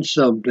found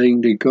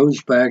something that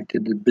goes back to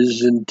the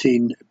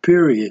Byzantine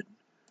period.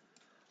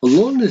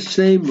 Along the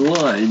same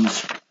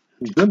lines,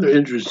 another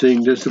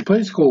interesting, there's a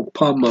place called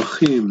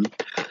Palmachim.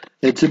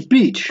 It's a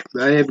beach.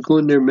 I have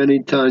gone there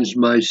many times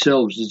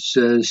myself. It's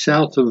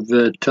south of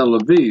Tel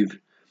Aviv.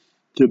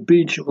 It's a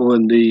beach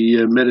on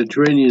the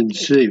Mediterranean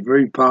Sea,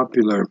 very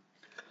popular.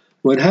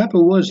 What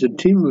happened was a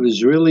team of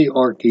Israeli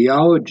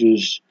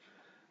archaeologists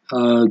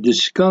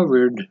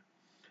discovered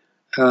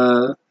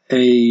a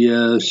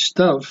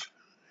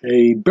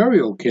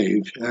burial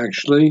cave,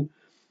 actually,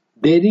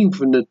 dating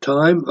from the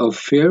time of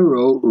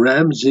Pharaoh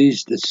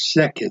Ramses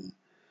II.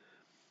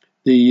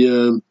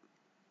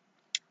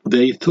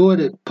 They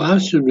thought it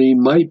possibly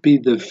might be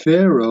the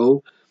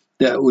Pharaoh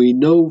that we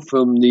know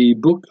from the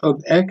book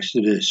of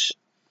Exodus.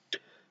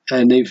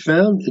 And they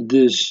found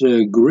this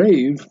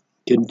grave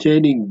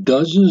containing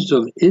dozens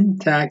of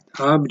intact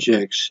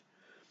objects.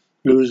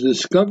 It was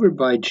discovered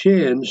by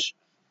chance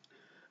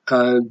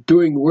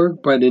during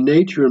work by the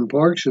Nature and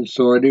Parks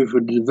Authority for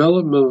the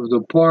development of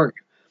the park,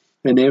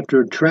 and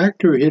after a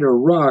tractor hit a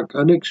rock,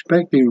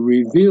 unexpectedly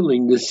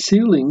revealing the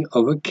ceiling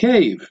of a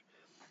cave.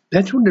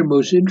 That's one of the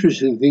most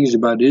interesting things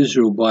about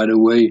Israel, by the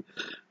way.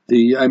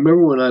 I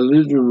remember when I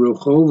lived in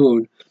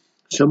Rehovot,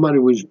 somebody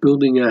was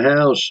building a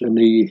house and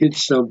he hit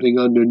something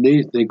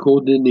underneath. They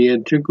called in the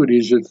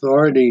Antiquities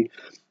Authority.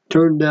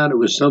 Turned out it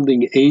was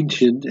something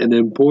ancient and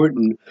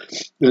important,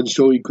 and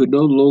so he could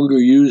no longer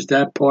use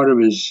that part of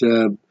his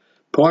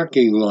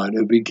parking lot.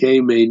 It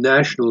became a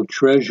national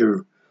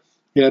treasure.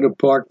 He had to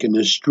park in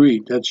the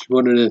street. That's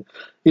one of the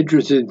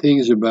interesting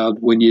things about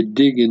when you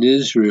dig in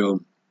Israel.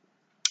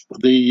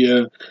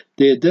 They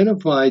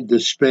identified the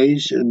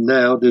space, and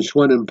now this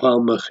one in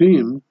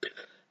Palmachim,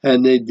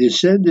 and they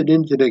descended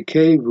into the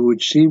cave,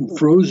 which seemed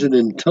frozen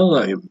in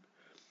time.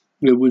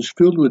 It was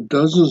filled with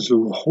dozens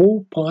of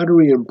whole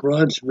pottery and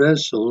bronze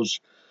vessels,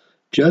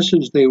 just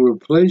as they were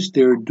placed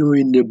there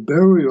during the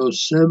burial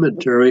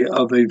cemetery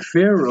of a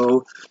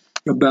pharaoh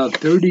about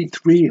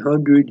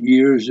 3,300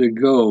 years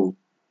ago.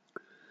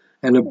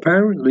 And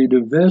apparently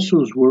the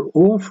vessels were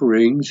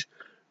offerings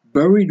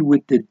buried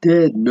with the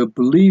dead in the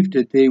belief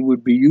that they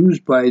would be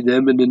used by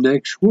them in the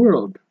next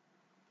world.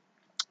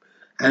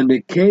 And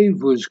the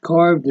cave was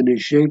carved in the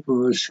shape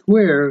of a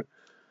square,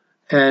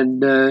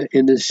 and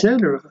in the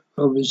center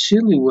of the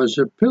ceiling was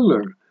a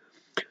pillar.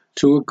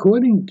 So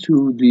according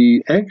to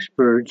the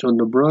experts on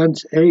the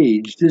Bronze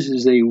Age, this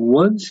is a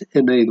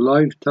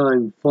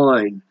once-in-a-lifetime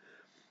find.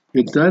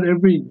 It's not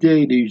every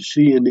day that you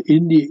see an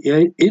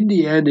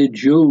Indiana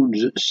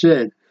Jones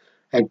set,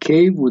 a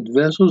cave with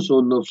vessels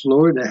on the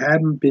floor that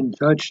haven't been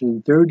touched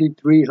in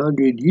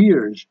 3,300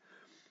 years.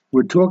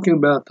 We're talking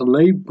about the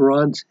late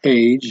Bronze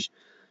Age.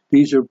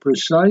 These are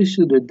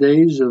precisely the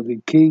days of the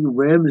King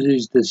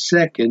Ramses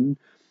II,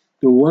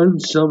 the one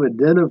some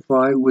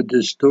identify with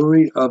the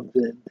story of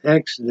the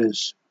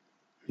Exodus.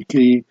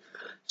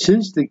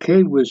 Since the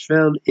cave was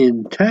found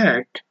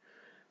intact,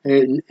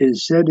 it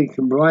is said it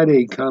can provide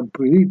a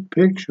complete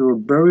picture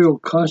of burial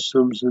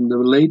customs in the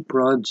late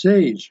Bronze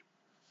Age.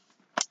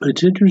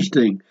 It's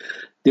interesting.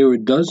 There were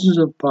dozens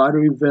of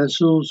pottery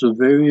vessels of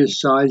various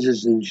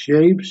sizes and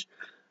shapes.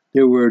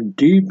 There were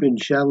deep and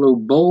shallow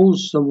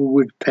bowls, some of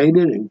which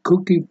painted, and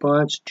cookie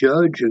pots,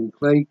 judge, and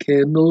clay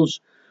candles.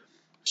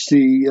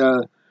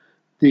 The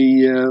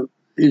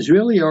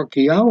Israeli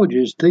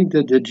archaeologists think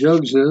that the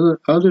jugs and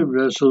other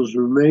vessels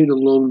were made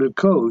along the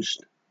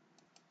coast,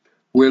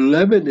 where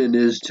Lebanon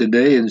is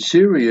today, in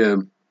Syria,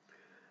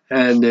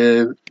 and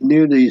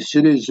near the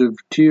cities of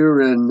Tyre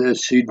and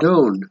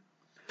Sidon.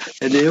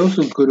 And they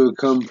also could have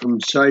come from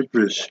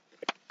Cyprus.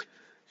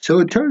 So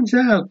it turns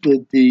out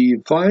that the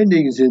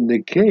findings in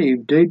the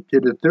cave date to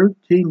the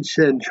 13th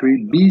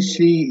century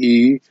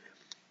BCE,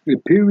 a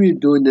period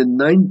during the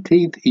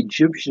 19th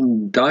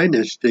Egyptian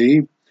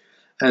dynasty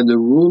and the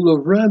rule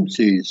of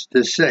Ramses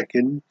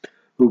II,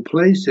 who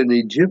placed an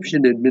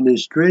Egyptian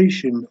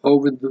administration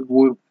over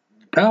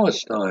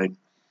Palestine.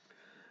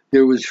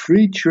 There was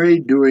free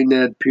trade during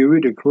that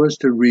period across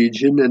the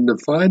region, and the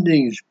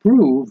findings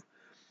prove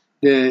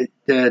that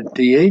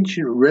the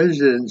ancient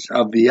residents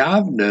of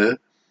Yavne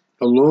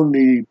along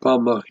the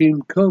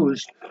Palmachim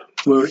coast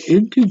were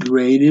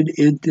integrated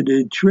into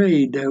the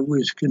trade that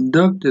was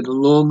conducted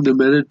along the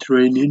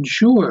Mediterranean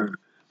shore.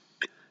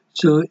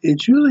 So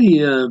it's really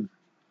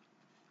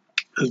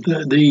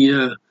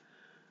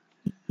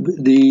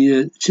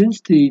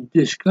since the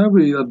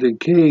discovery of the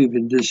cave,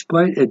 and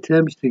despite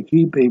attempts to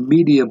keep a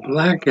media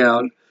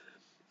blackout,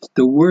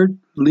 the word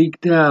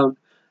leaked out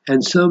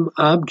and some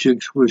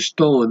objects were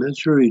stolen.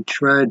 That's very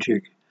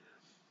tragic.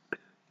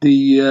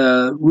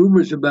 The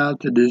rumors about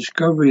the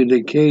discovery of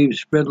the cave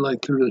spread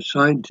through the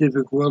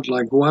scientific world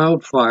like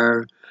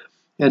wildfire,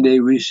 and they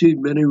received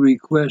many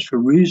requests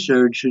from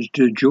researchers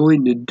to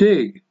join the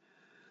dig.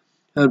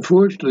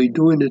 Unfortunately,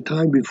 during the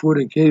time before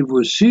the cave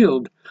was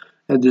sealed,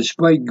 and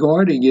despite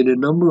guarding it, a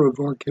number of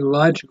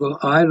archaeological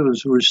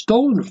items were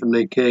stolen from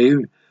the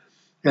cave,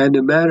 and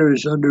the matter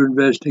is under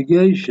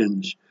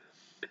investigations.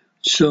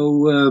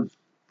 So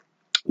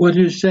what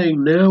they're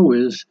saying now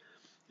is,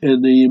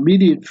 in the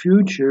immediate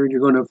future, they're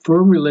going to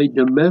formulate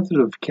the method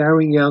of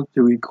carrying out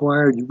the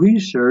required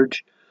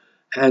research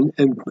and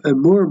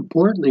more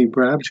importantly,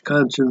 perhaps,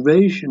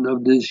 conservation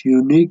of this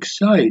unique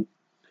site.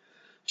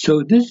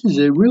 So this is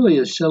really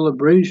a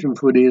celebration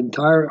for the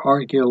entire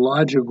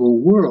archaeological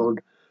world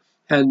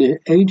and the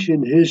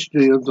ancient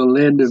history of the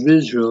land of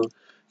Israel.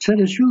 So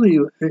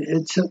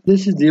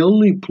this is the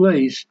only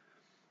place,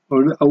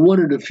 or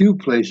one of the few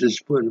places,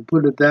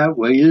 put it that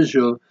way,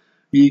 Israel,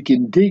 you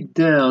can dig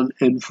down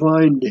and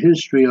find the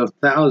history of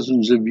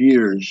thousands of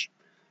years.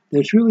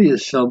 This really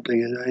is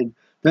something, and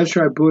that's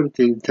why I brought it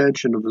to the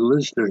attention of the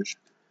listeners.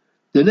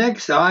 The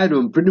next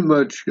item pretty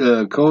much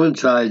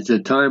coincides the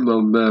time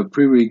I'm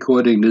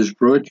pre-recording this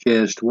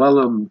broadcast. While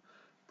I'm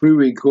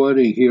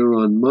pre-recording here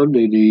on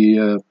Monday,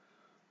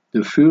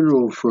 the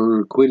funeral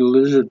for Queen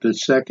Elizabeth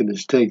II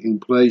is taking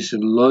place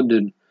in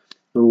London.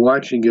 We're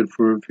watching it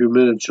for a few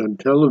minutes on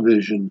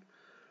television.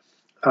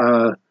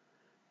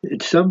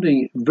 It's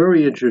something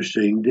very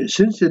interesting.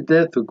 Since the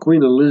death of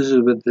Queen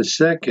Elizabeth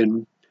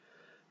II,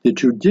 the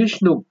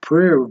traditional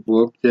prayer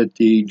book that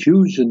the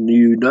Jews in the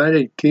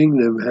United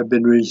Kingdom have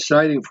been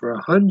reciting for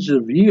hundreds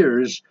of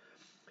years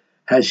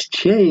has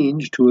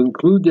changed to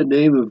include the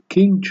name of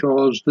King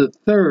Charles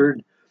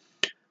III,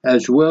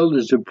 as well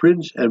as the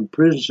Prince and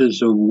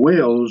Princess of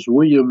Wales,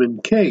 William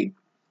and Kate.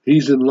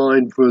 He's in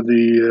line for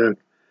the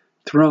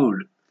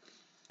throne.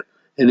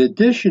 In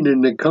addition, in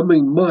the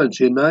coming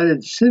months,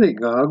 United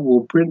Synagogue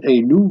will print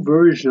a new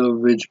version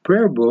of its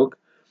prayer book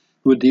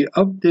with the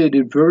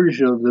updated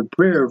version of the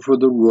prayer for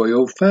the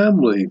royal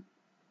family.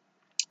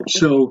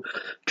 So,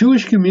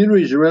 Jewish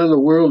communities around the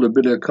world have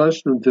been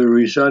accustomed to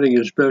reciting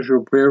a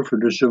special prayer for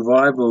the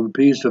survival and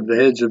peace of the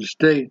heads of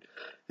state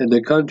in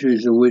the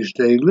countries in which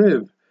they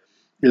live.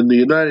 In the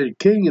United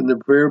Kingdom, the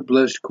prayer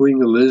blessed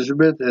Queen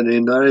Elizabeth, and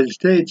in the United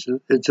States,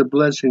 it's a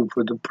blessing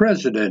for the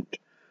president.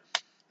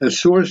 A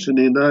source in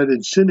the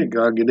United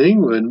Synagogue in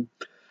England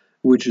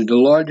which is the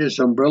largest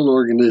umbrella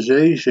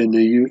organization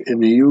in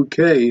the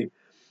UK.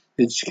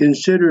 It's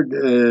considered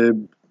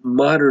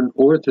modern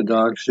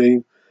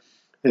orthodoxy.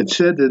 It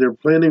said that they're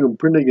planning on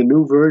printing a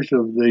new version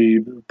of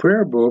the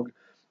prayer book,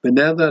 but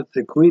now that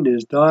the Queen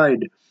has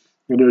died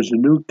and there's a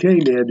new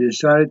king, they have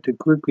decided to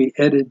quickly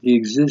edit the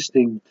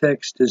existing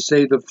text to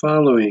say the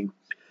following: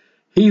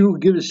 He who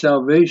gives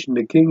salvation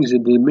to kings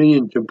and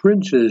dominion to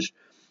princes,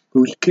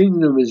 whose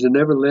kingdom is an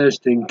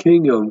everlasting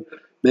kingdom,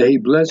 may he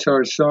bless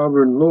our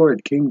sovereign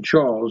Lord, King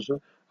Charles,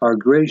 our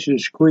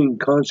gracious Queen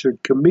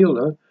Consort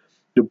Camilla,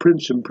 the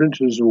Prince and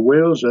Princess of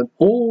Wales, and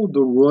all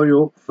the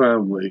royal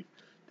family.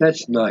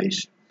 That's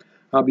nice.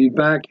 I'll be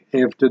back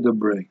after the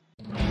break.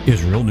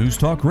 Israel News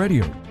Talk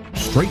Radio.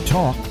 Straight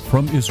talk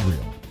from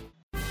Israel.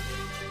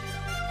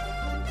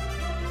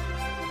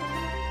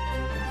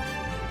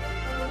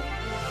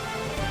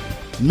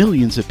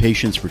 Millions of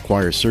patients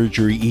require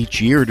surgery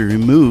each year to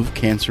remove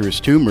cancerous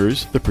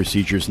tumors. The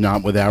procedure is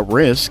not without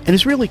risk. An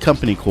Israeli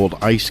company called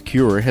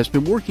IceCure has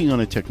been working on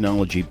a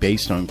technology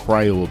based on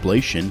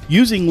cryoablation,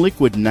 using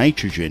liquid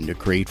nitrogen to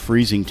create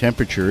freezing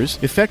temperatures,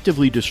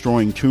 effectively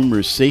destroying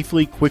tumors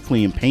safely,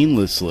 quickly, and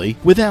painlessly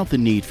without the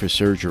need for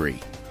surgery.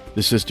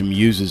 The system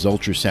uses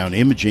ultrasound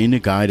imaging to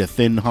guide a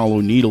thin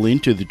hollow needle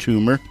into the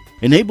tumor,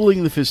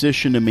 enabling the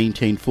physician to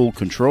maintain full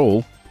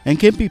control, and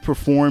can be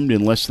performed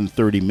in less than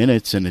 30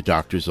 minutes in a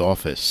doctor's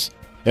office.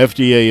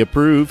 FDA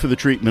approved for the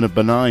treatment of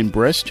benign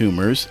breast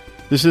tumors,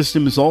 the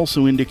system is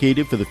also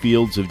indicated for the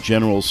fields of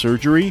general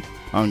surgery,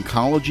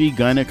 oncology,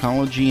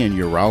 gynecology, and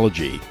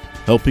urology,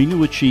 helping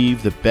to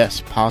achieve the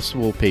best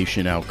possible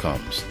patient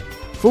outcomes.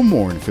 For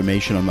more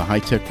information on the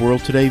high-tech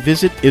world today,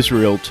 visit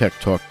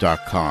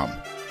IsraelTechTalk.com.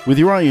 With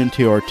your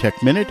INTR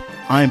Tech Minute,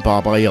 I'm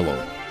Bob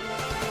Aiello.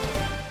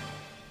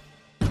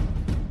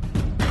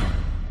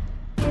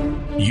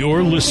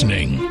 You're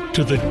listening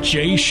to The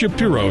Jay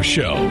Shapiro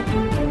Show.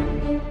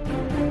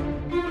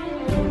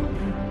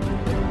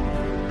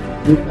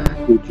 We're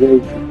back with Jay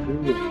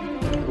Shapiro.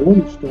 I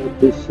want to start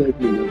this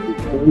segment of the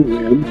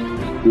program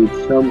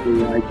with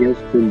something I guess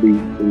can be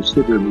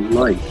considered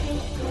light.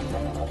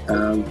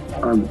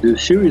 The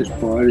serious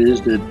part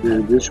is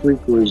that this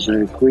week was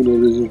Queen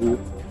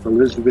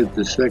Elizabeth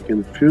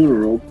II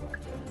funeral,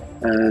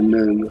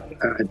 and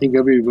I think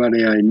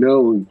everybody I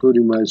know,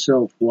 including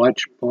myself,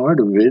 watched part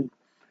of it.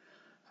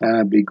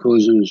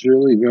 Because it was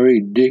really very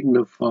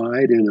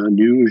dignified and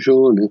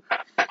unusual, and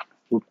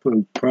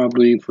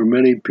probably for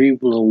many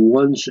people a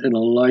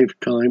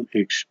once-in-a-lifetime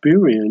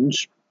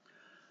experience,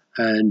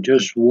 and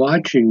just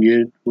watching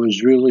it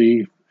was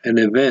really an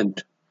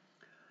event.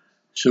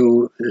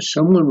 So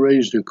someone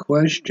raised a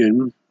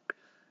question,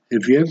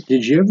 did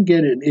you ever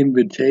get an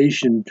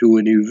invitation to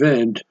an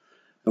event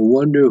and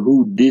wonder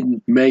who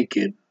didn't make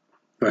it,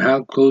 or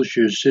how close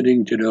you're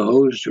sitting to the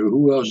host, or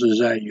who else is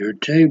at your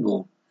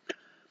table?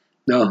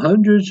 Now,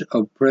 hundreds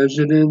of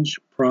presidents,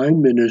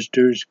 prime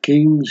ministers,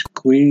 kings,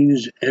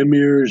 queens,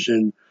 emirs,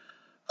 and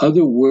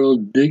other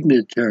world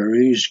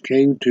dignitaries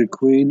came to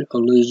Queen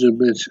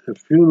Elizabeth's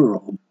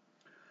funeral.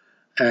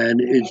 And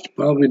it's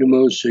probably the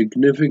most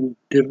significant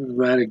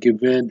diplomatic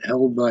event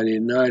held by the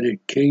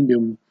United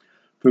Kingdom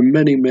for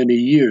many, many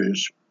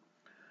years.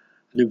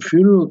 The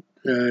funeral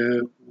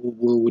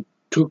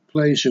took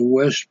place in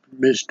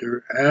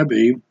Westminster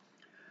Abbey,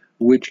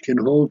 which can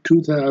hold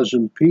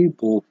 2,000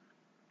 people,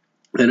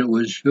 and it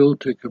was filled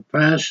to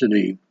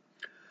capacity.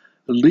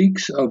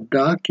 Leaks of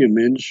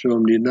documents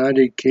from the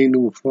United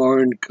Kingdom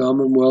Foreign,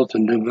 Commonwealth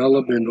and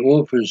Development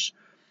Office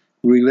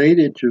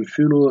related to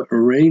funeral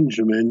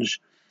arrangements,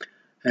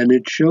 and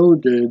it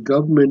showed the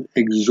government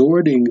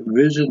exhorting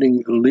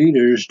visiting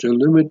leaders to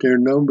limit their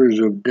numbers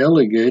of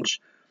delegates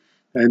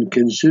and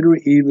consider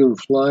even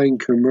flying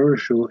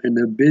commercial in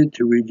a bid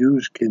to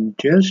reduce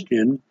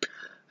congestion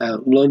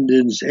at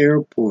London's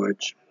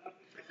airports.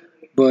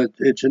 But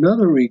it's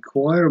another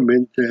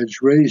requirement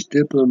that's raised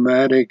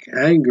diplomatic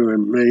anger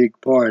in many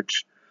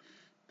parts.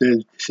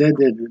 That said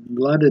that a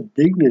lot of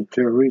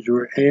dignitaries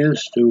were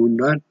asked to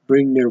not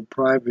bring their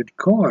private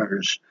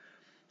cars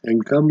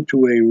and come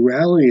to a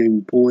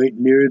rallying point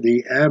near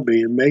the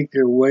Abbey and make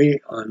their way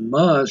en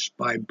masse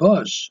by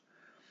bus.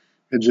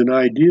 It's an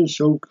idea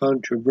so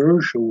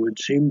controversial, it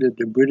seemed that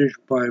the British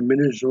Prime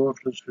Minister's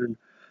office and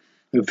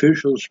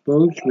official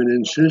spokesman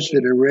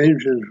insisted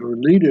arrangements for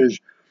leaders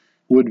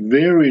would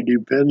vary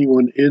depending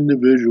on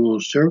individual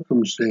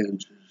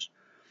circumstances.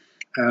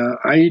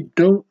 I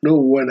don't know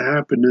what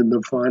happened in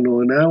the final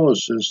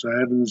analysis. I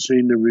haven't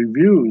seen the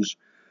reviews.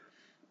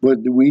 But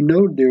we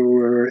know there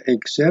were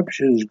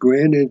exceptions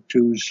granted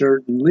to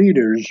certain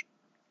leaders,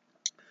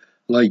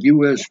 like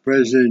U.S.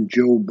 President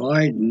Joe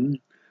Biden,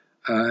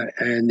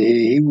 and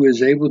he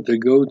was able to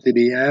go to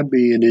the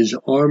Abbey in his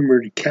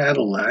armored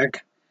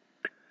Cadillac.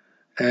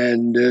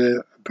 And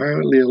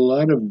apparently a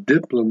lot of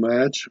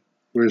diplomats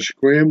were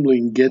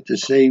scrambling to get the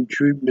same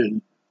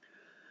treatment.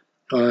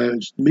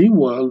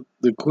 Meanwhile,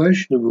 the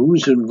question of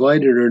who's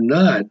invited or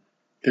not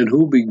and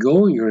who'll be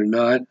going or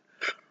not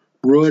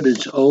brought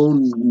its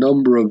own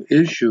number of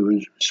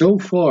issues. So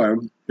far,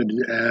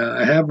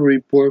 I have a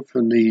report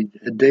from the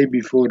day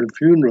before the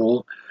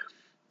funeral.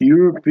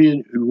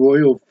 European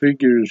royal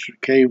figures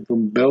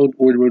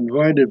were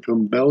invited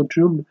from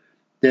Belgium,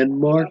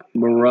 Denmark,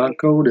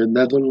 Morocco, the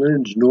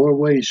Netherlands,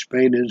 Norway,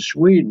 Spain, and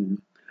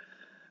Sweden.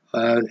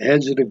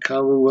 Heads of the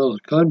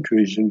Commonwealth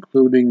countries,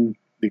 including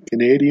the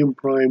Canadian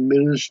Prime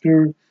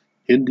Minister,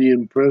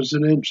 Indian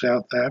President,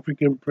 South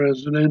African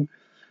President,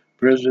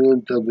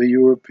 President of the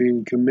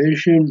European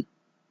Commission,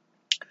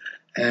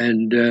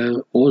 and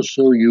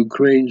also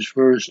Ukraine's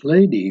First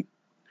Lady.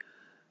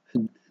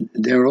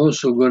 They're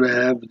also going to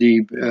have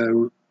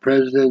the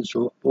presidents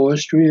of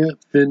Austria,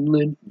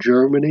 Finland,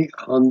 Germany,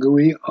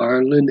 Hungary,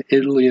 Ireland,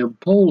 Italy, and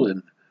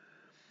Poland.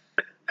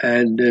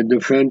 And the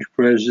French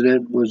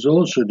president was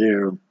also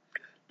there.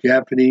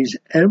 Japanese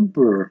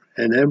emperor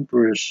and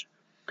empress,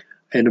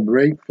 and a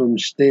break from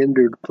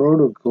standard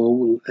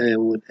protocol,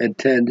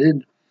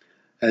 attended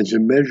as a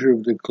measure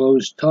of the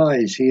close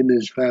ties he and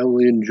his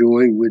family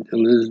enjoy with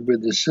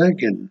Elizabeth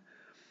II.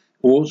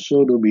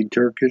 Also, there'll be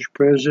Turkish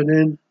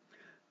president,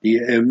 the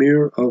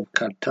Emir of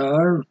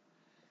Qatar,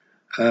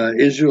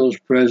 Israel's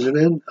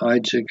president,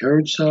 Isaac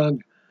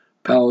Herzog,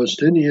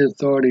 Palestinian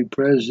Authority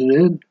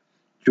president,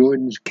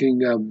 Jordan's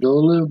King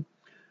Abdullah,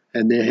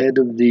 and the head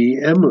of the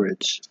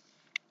Emirates.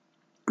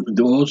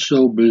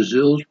 Also,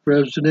 Brazil's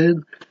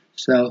president,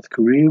 South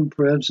Korean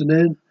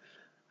president,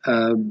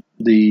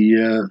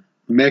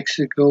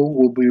 Mexico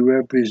will be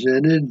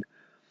represented,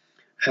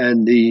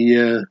 and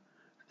there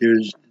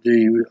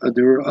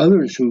are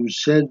others who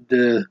said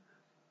they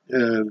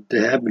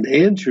haven't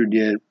answered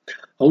yet.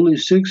 Only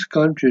 6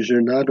 countries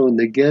are not on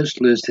the guest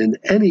list in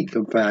any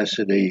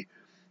capacity: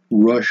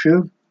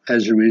 Russia,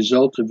 as a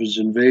result of its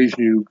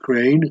invasion of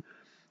Ukraine,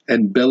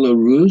 and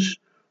Belarus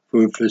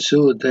for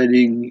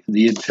facilitating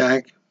the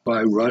attack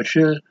by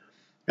Russia,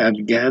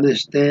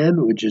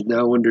 Afghanistan, which is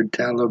now under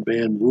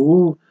Taliban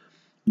rule,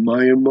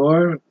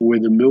 Myanmar, where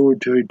the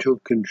military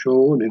took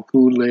control in a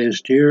coup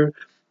last year.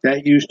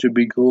 That used to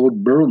be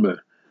called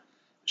Burma.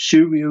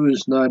 Syria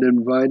is not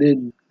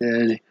invited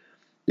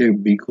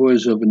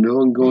because of an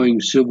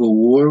ongoing civil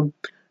war,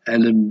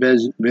 and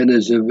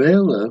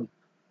Venezuela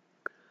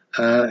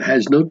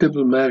has no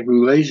diplomatic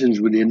relations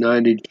with the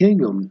United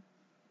Kingdom.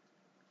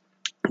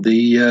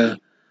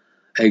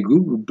 A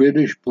group of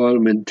British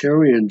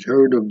parliamentarians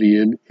heard of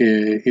the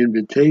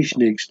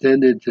invitation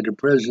extended to the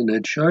president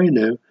of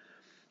China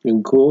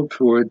and called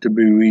for it to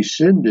be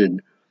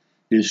rescinded,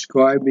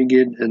 describing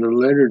it in a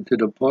letter to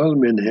the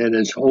parliament head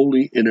as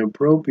wholly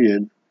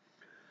inappropriate.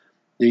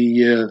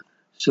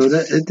 So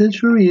that's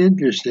very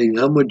interesting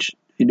how much,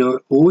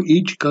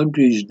 each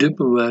country's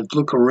diplomats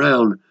look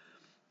around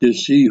to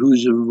see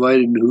who's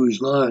invited and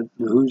who's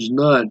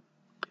not.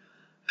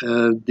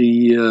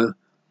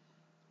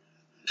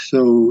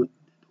 So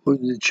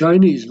the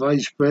Chinese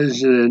vice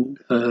president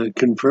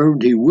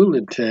confirmed he will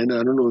attend.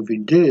 I don't know if he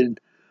did.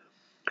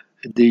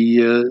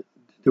 There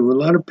were a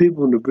lot of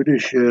people in the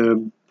British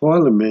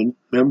Parliament,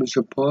 members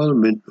of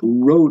Parliament,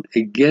 who wrote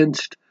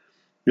against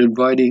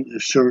inviting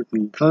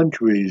certain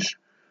countries.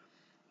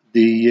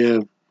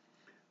 The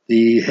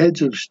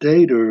heads of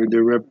state or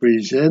the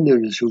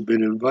representatives who've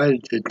been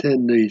invited to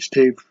attend the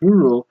state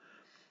funeral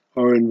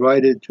are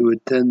invited to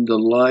attend the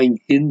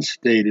lying-in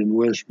state in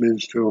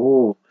Westminster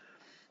Hall.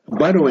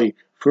 By the way,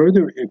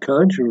 further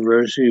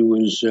controversy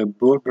was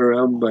brought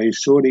around by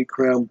Saudi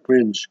Crown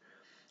Prince,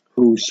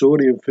 who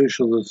Saudi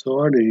official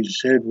authorities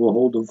said will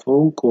hold a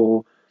phone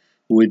call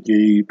with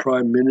the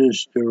Prime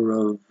Minister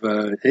of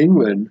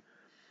England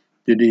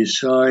to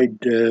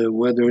decide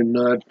whether or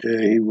not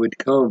he would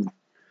come.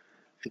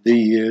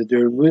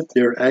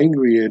 They're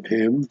angry at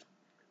him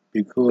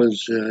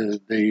because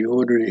he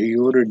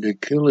ordered the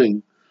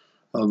killing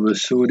of a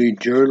Saudi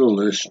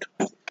journalist,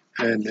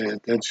 and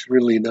that's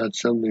really not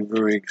something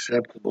very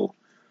acceptable.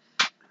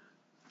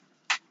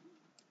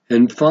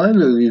 And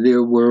finally,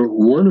 there were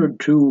 1 or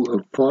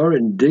 2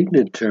 foreign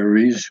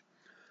dignitaries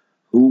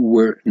who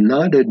were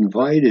not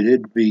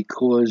invited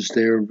because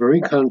they're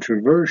very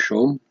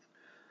controversial,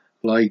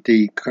 like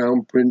the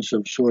Crown Prince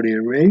of Saudi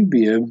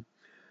Arabia,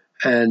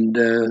 and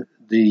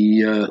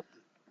the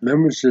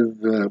members of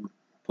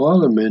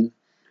Parliament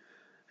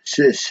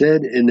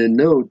said in a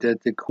note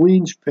that the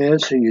Queen's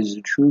passing is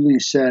a truly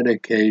sad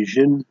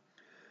occasion,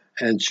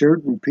 and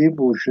certain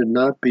people should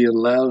not be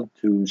allowed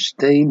to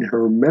stain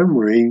her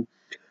memory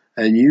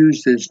and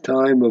use this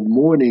time of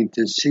mourning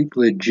to seek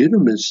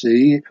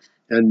legitimacy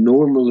and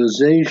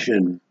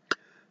normalization.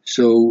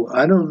 So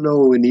I don't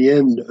know in the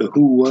end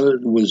who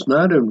was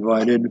not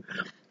invited,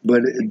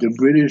 but the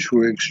British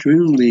were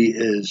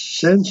extremely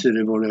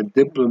sensitive on a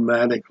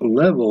diplomatic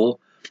level.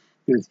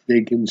 If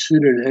they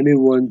considered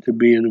anyone to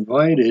be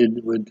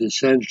invited would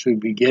essentially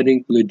be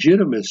getting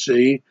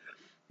legitimacy,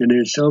 and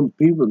there's some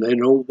people they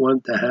don't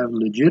want to have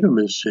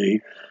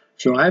legitimacy.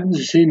 So I haven't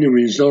seen the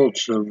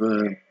results of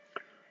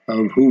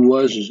who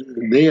was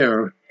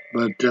there,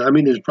 but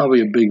there's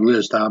probably a big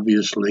list,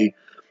 obviously,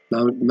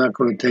 I'm not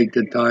going to take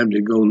the time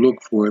to go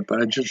look for it,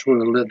 but I just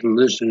want to let the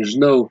listeners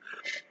know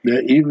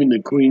that even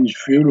the Queen's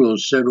funeral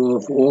set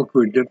off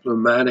awkward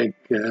diplomatic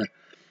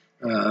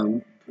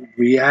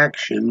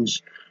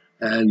reactions,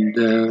 and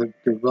there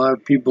were a lot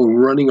of people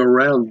running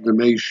around to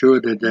make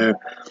sure that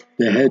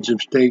the heads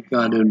of state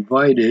got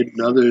invited,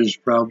 and others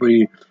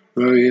probably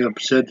very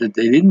upset that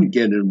they didn't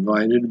get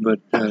invited, but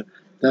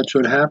that's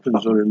what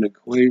happens on an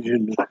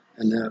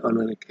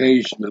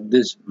occasion of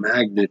this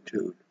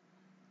magnitude.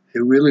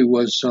 It really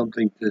was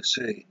something to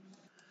see.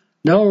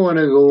 Now I want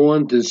to go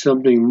on to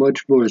something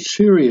much more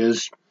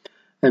serious.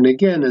 And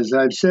again, as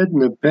I've said in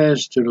the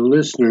past to the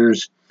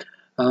listeners,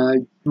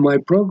 my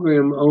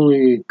program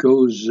only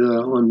goes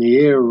on the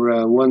air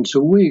once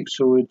a week,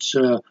 so it's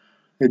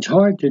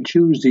hard to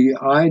choose the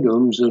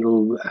items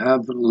that'll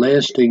have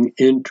lasting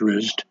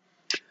interest.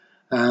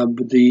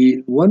 But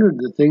one of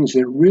the things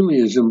that really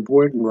is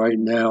important right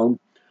now,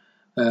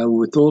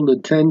 with all the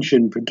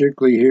tension,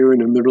 particularly here in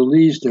the Middle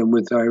East and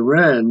with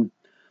Iran,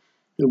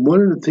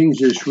 one of the things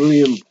that's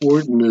really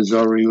important is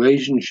our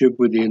relationship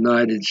with the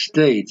United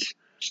States.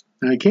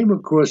 And I came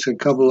across a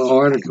couple of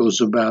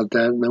articles about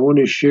that, and I want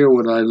to share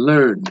what I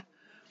learned.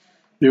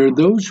 There are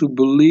those who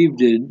believe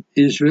that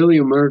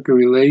Israeli-American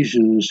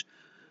relations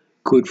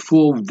could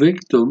fall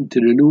victim to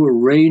the new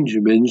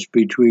arrangements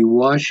between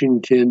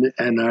Washington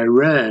and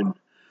Iran,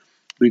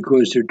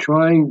 because they're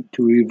trying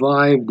to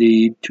revive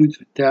the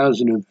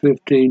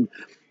 2015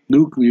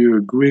 nuclear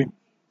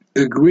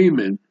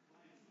agreement.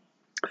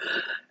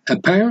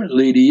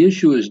 Apparently, the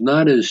issue is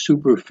not as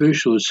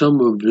superficial as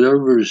some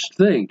observers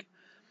think.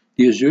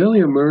 The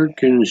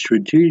Israeli-American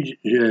strategic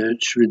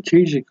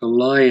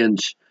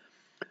alliance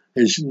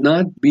is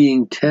not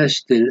being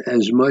tested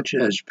as much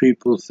as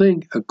people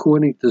think,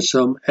 according to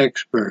some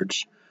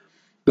experts.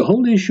 The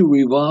whole issue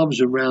revolves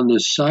around the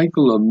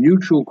cycle of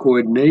mutual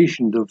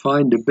coordination to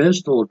find the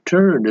best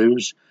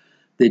alternatives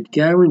that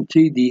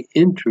guarantee the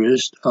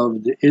interest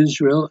of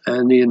Israel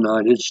and the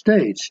United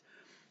States.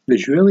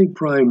 Israeli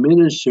Prime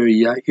Minister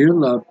Yair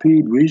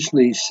Lapid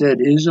recently said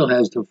Israel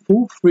has the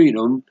full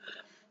freedom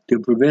to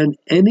prevent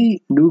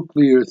any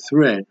nuclear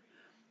threat,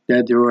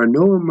 that there are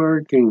no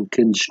American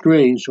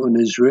constraints on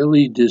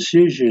Israeli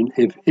decision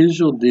if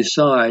Israel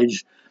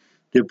decides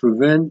to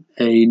prevent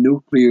a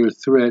nuclear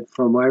threat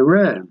from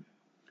Iran.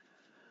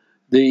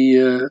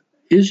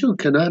 Israel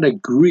cannot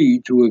agree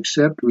to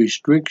accept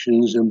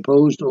restrictions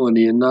imposed on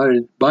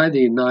by the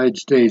United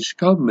States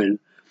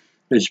government,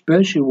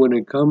 especially when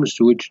it comes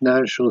to its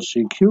national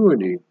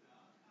security,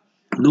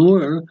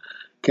 nor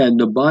can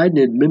the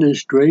Biden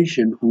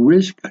administration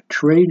risk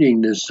trading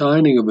the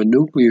signing of a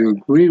nuclear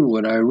agreement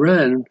with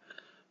Iran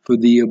for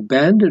the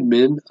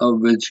abandonment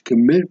of its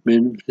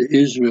commitment to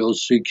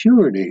Israel's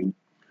security.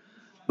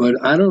 But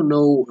I don't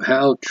know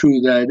how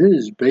true that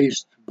is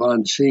based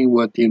upon seeing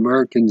what the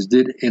Americans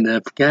did in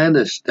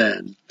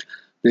Afghanistan.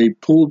 They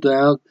pulled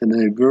out in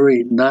a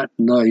very not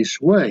nice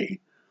way.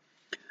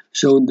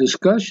 So in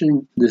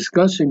discussing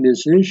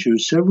this issue,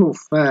 several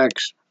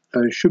facts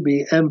should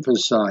be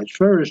emphasized.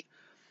 First,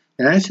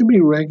 it has to be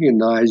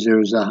recognized there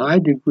is a high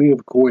degree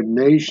of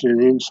coordination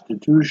and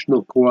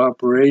institutional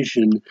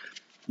cooperation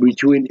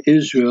between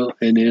Israel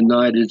and the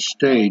United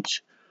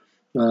States.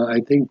 I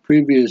think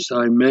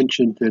I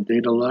mentioned that they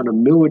had a lot of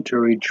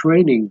military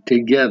training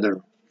together.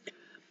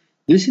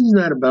 This is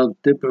not about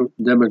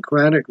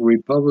Democratic or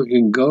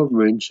Republican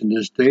governments in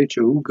the states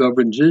or who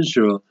governs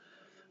Israel,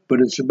 but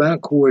it's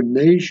about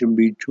coordination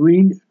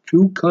between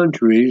two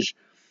countries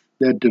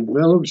that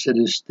develops at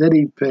a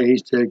steady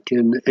pace that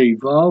can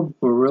evolve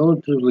or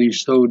relatively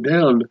slow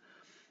down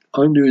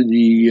under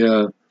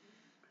the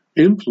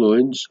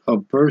influence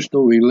of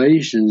personal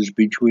relations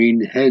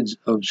between heads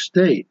of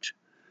state.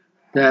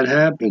 That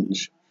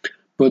happens.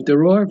 But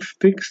there are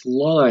fixed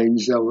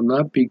lines that will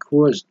not be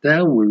crossed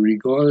downward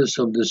regardless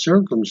of the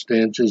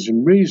circumstances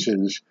and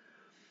reasons.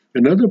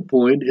 Another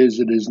point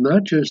is it is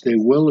not just a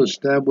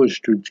well-established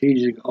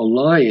strategic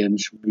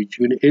alliance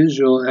between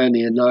Israel and the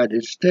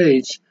United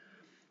States,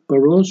 but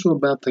also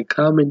about the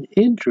common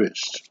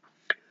interests.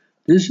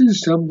 This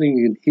is something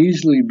that can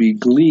easily be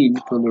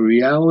gleaned from the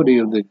reality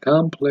of the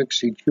complex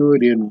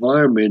security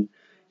environment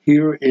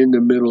here in the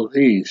Middle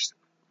East.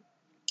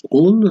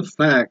 All the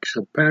facts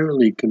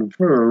apparently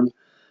confirm,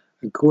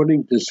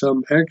 according to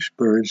some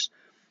experts,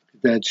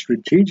 that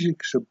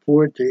strategic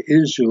support to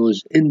Israel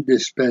is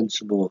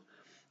indispensable.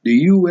 The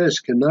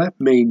U.S. cannot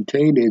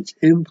maintain its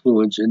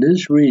influence in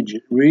this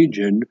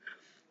region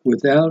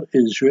without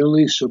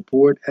Israeli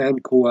support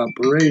and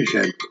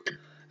cooperation.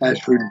 As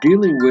for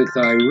dealing with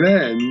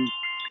Iran,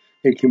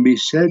 it can be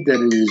said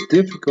that it is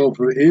difficult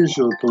for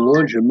Israel to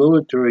launch a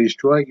military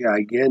strike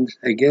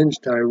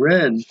against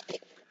Iran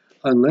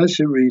unless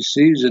it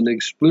receives an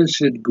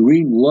explicit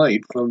green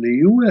light from the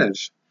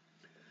U.S.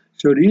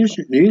 So the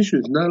issue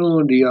is not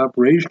only the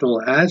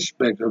operational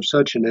aspect of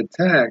such an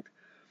attack,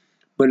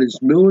 but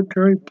its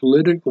military,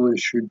 political, and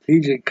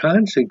strategic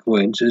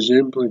consequences and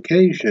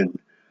implication,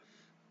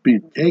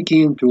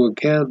 taking into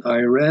account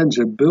Iran's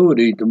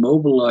ability to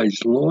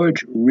mobilize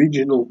large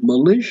regional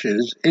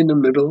militias in the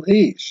Middle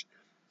East.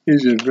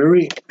 is a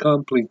very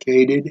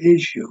complicated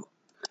issue.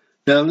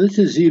 Now, this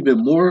is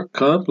even more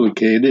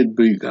complicated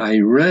because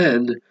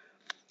Iran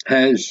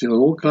has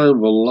all kinds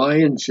of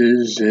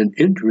alliances and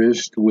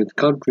interests with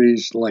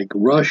countries like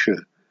Russia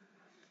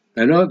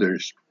and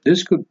others.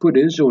 This could put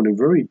Israel in a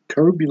very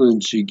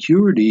turbulent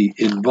security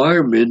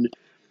environment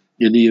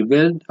in the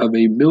event of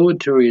a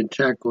military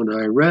attack on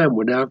Iran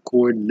without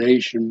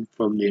coordination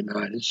from the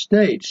United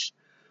States.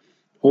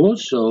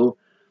 Also,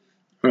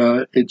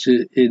 it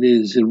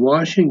is in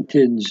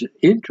Washington's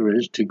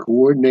interest to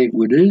coordinate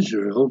with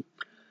Israel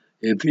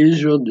if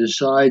Israel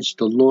decides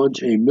to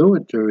launch a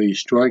military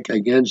strike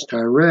against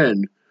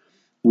Iran,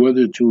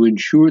 whether to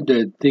ensure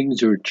that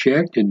things are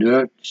checked and do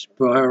not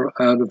spiral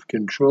out of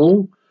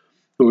control,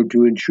 or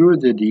to ensure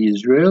that the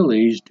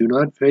Israelis do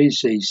not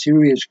face a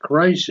serious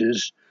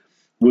crisis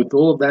with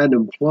all that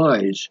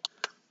implies,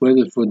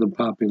 whether for the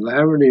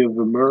popularity of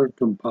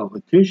American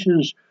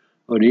politicians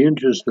or the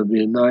interest of the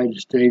United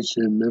States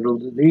in the Middle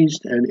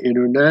East and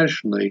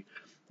internationally.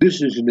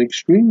 This is an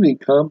extremely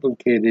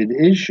complicated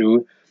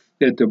issue,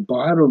 at the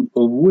bottom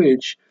of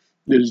which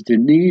is the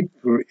need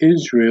for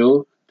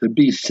Israel to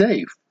be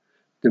safe,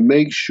 to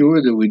make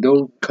sure that we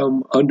don't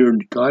come under,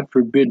 God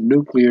forbid,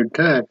 nuclear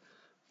attack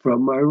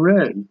from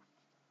Iran.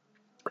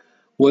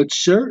 What's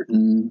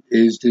certain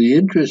is the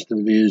interest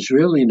of the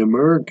Israeli and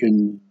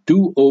American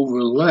do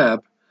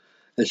overlap,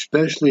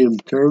 especially in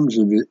terms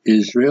of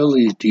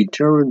Israel's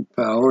deterrent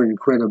power and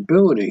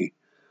credibility.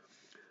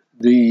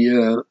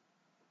 There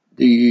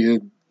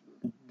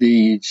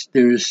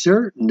is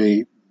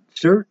certainty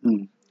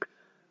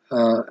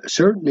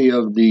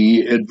of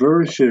the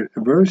adversary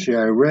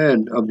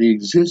Iran of the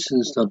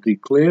existence of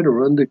declared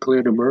or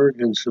undeclared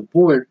American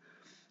support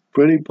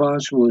for any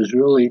possible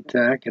Israeli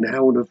attack and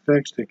how it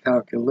affects the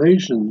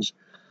calculations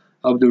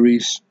of the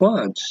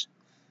response,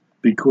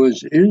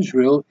 because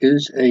Israel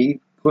is an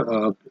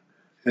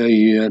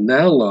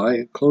ally,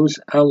 a close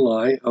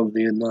ally of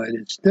the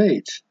United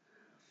States.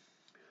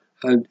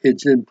 And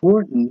it's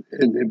important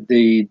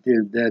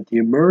that the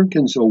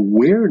Americans'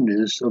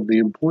 awareness of the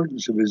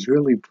importance of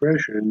Israeli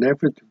pressure in an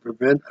effort to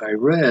prevent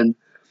Iran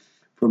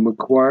from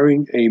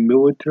acquiring a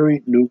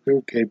military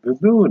nuclear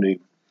capability.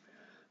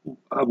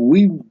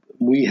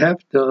 We have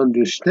to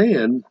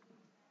understand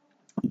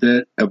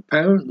that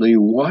apparently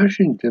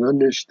Washington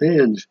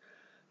understands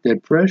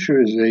that pressure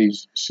is a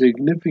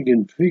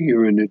significant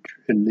figure in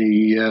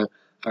the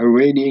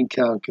Iranian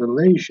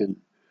calculation.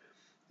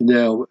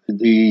 Now,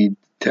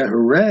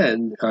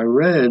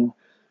 Iran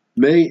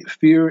may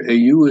fear a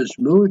U.S.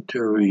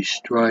 military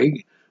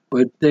strike,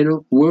 but they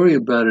don't worry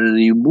about it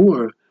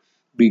anymore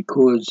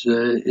because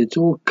it's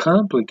all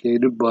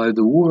complicated by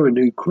the war in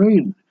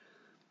Ukraine.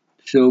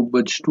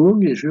 But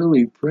strong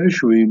Israeli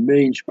pressure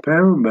remains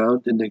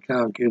paramount in the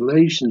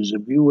calculations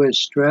of U.S.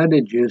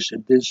 strategists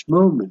at this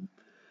moment.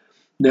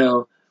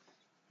 Now,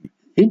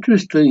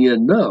 interestingly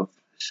enough,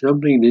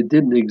 something that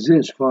didn't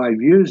exist 5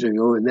 years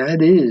ago, and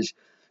that is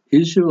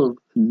Israel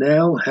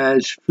now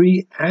has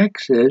free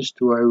access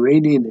to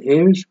Iranian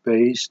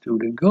airspace through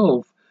the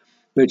Gulf,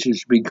 which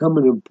has become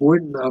an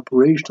important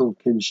operational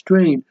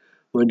constraint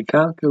when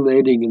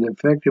calculating an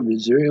effective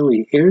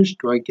Israeli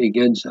airstrike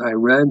against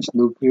Iran's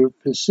nuclear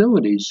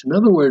facilities. In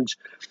other words,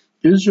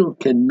 Israel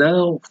can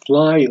now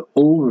fly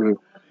over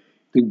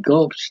the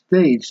Gulf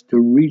states to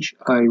reach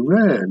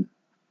Iran.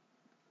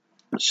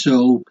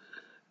 So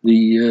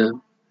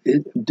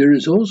there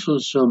is also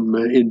some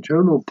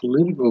internal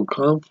political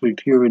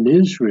conflict here in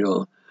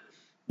Israel.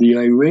 The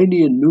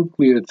Iranian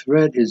nuclear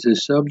threat is the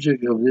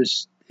subject of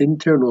this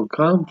internal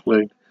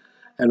conflict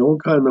and all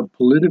kind of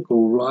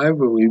political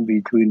rivalry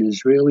between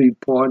Israeli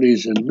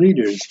parties and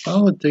leaders.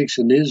 Politics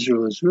in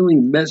Israel is really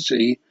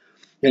messy,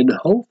 and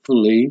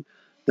hopefully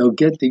they'll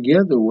get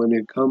together when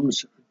it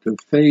comes to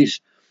face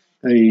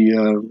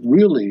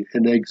really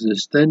an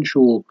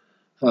existential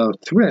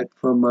threat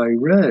from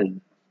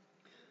Iran.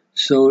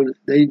 So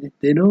they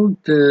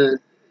don't. The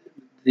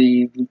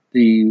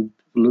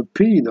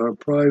Lapid, our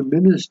prime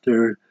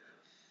minister,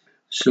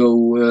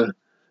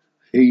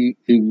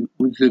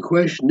 the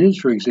question is,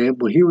 for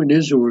example, here in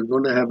Israel, we're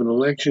going to have an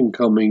election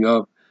coming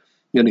up,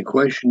 and the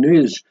question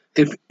is,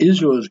 if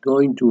Israel is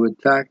going to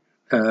attack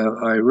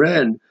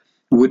Iran,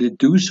 would it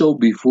do so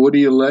before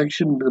the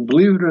election?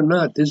 Believe it or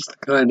not, this is the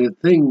kind of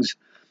things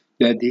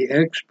that the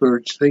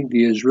experts think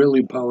the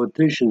Israeli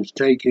politicians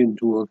take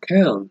into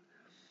account.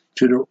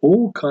 So there are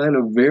all kind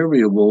of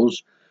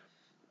variables,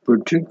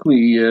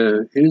 particularly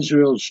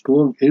Israel's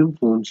strong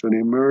influence on the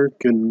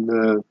American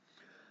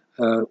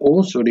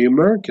also the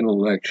American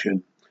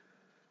election.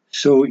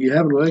 So you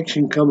have an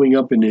election coming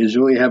up in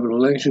Israel, you have an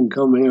election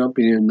coming up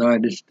in the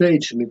United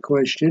States, and the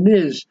question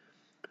is,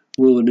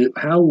 would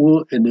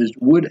an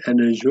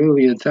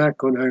Israeli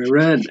attack on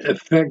Iran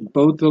affect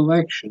both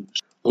elections?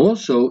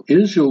 Also,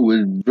 Israel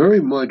would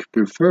very much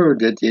prefer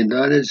that the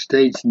United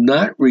States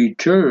not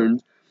return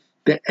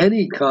to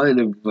any kind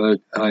of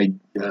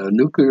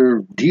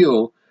nuclear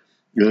deal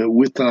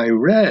with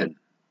Iran.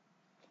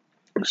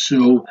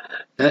 So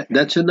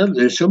that's another.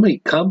 There's so many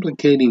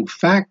complicating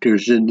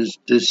factors in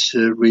this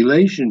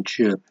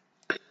relationship.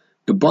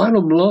 The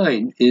bottom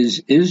line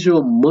is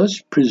Israel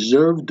must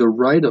preserve the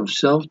right of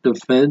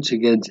self-defense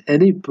against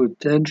any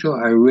potential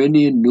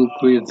Iranian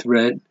nuclear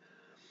threat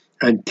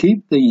and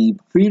keep the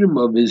freedom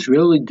of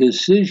Israeli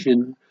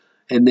decision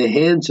in the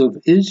hands of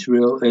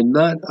Israel and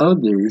not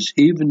others,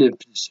 even if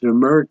it's an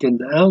American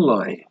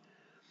ally.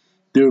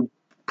 There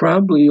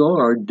probably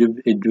are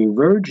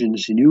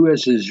divergence in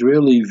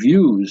U.S.-Israeli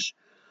views,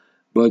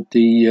 but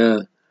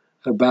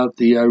about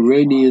the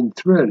Iranian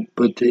threat.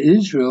 But to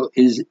Israel,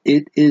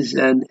 it is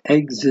an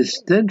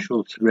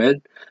existential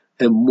threat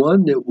and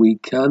one that we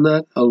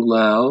cannot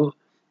allow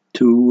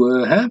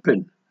to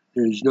happen.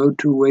 There's no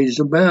two ways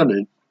about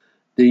it.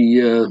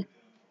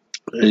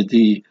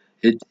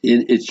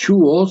 It's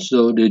true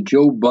also that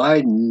Joe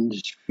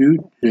Biden's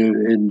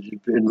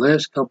in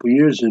last couple of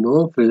years in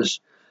office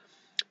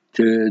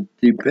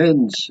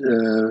depends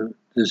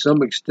to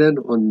some extent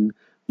on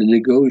the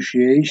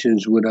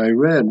negotiations with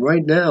Iran.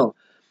 Right now,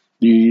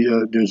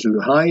 there's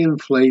a high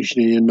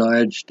inflation in the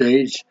United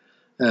States,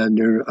 and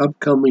their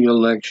upcoming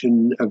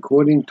election,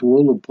 according to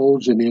all the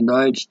polls in the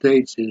United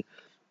States,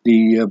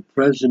 the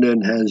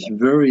president has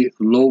very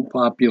low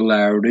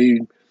popularity,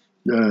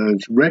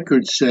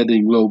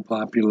 record-setting low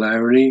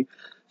popularity.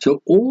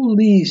 So all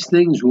these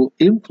things will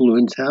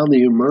influence how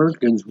the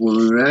Americans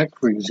will react,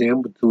 for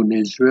example, to an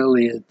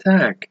Israeli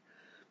attack.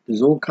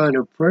 There's all kind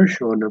of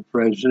pressure on the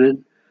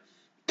president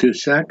to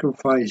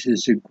sacrifice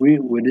his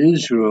agreement with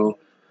Israel,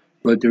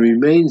 but there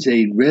remains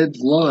a red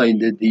line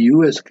that the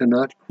U.S.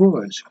 cannot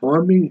cross.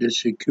 Harming the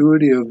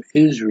security of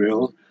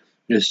Israel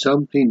is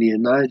something the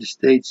United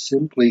States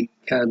simply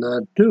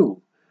cannot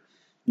do.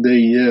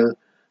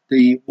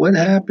 What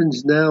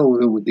happens now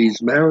with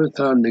these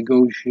marathon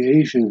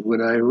negotiations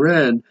with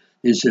Iran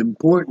is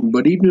important,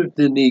 but even if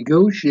they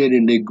negotiate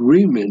an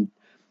agreement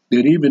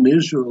that even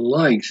Israel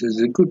likes, there's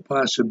a good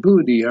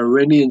possibility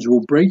Iranians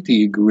will break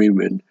the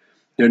agreement.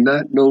 They're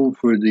not known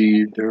for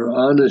their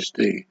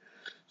honesty.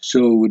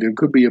 So there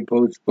could be a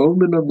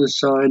postponement of the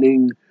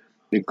signing,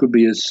 there could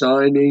be a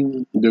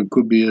signing, there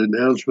could be an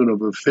announcement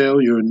of a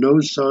failure, no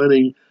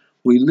signing.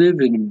 We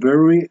live in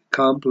very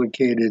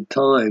complicated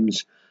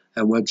times,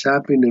 and what's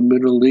happening in the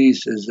Middle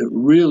East is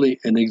really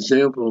an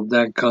example of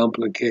that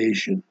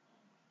complication.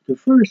 The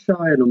first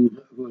item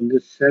on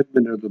this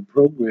segment of the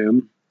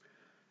program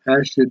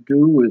has to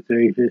do with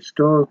a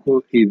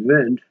historical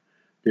event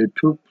that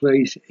took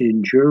place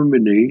in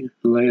Germany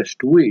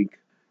last week.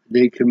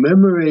 They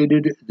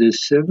commemorated the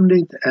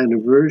 70th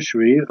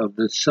anniversary of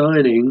the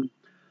signing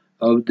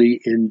of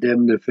the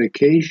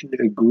indemnification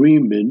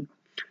agreement,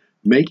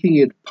 making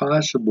it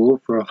possible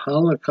for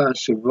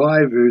Holocaust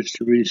survivors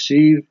to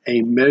receive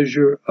a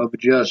measure of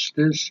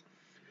justice.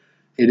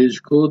 It is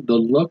called the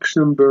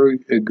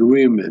Luxembourg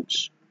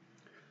Agreements.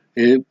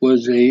 It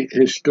was a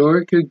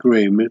historic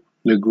agreement,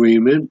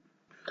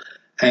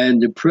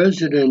 and the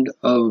president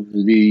of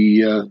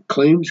the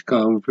claims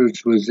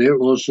conference was there,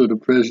 also the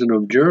president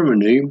of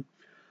Germany,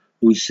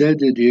 who said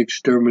that the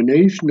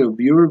extermination of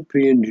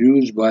European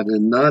Jews by the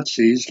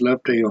Nazis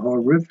left a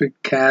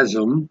horrific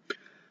chasm,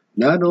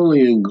 not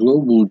only in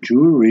global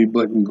Jewry,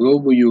 but in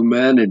global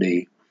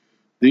humanity.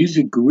 These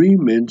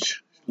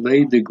agreements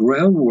laid the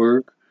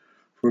groundwork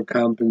for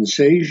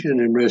compensation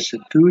and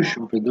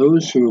restitution for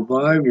those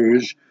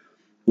survivors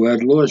who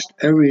had lost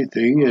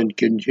everything and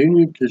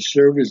continued to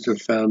serve as the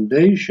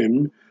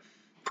foundation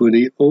for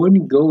the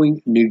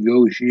ongoing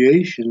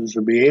negotiations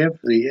on behalf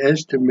of the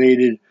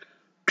estimated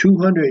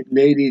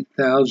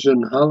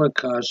 280,000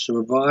 Holocaust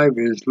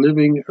survivors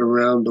living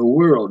around the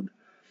world.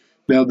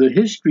 Now, the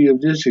history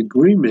of this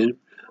agreement,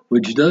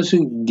 which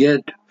doesn't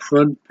get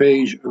front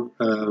page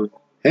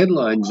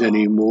headlines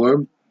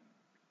anymore,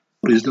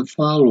 is the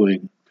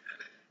following.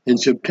 In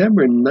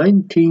September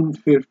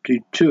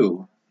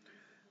 1952,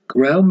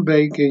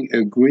 groundbreaking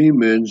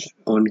agreements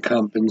on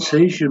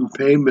compensation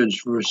payments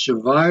for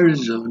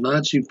survivors of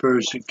Nazi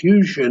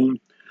persecution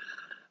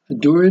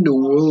during the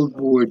World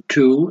War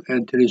II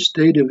and to the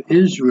State of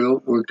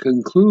Israel were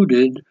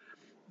concluded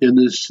in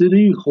the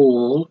City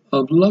Hall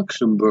of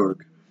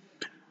Luxembourg.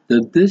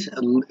 That these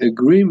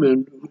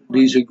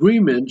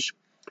agreements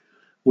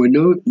were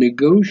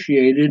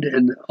negotiated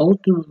and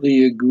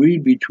ultimately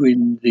agreed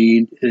between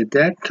the, at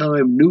that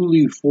time,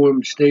 newly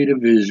formed State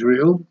of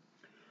Israel,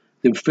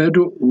 the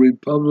Federal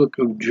Republic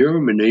of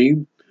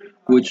Germany,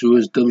 which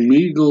was the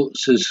legal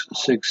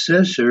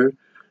successor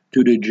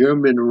to the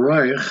German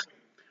Reich,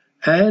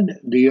 and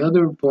the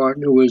other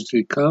partner was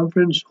the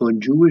Conference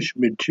on Jewish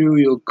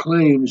Material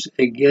Claims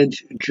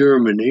Against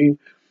Germany,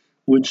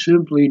 which is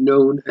simply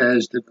known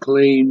as the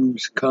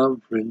Claims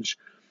Conference,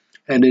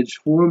 and it's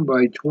formed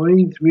by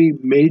 23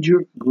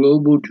 major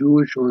global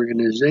Jewish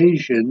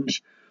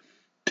organizations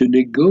to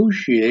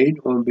negotiate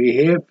on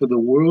behalf of the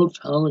world's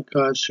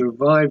Holocaust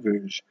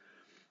survivors.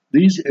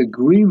 These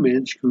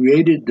agreements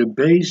created the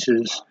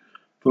basis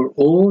for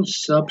all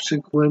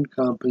subsequent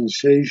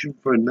compensation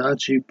for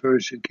Nazi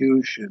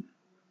persecution.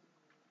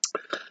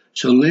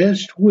 So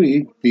last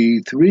week, the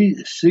three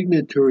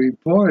signatory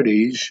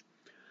parties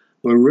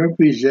were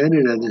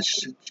represented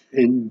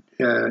in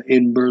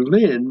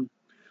Berlin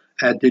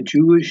at the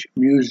Jewish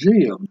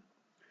Museum.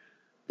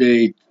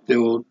 They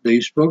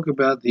spoke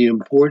about the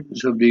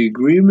importance of the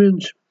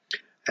agreements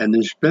and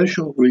the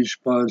special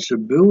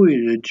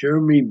responsibility that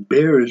Germany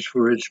bears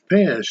for its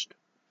past.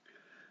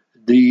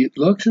 The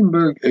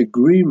Luxembourg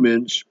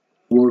agreements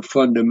were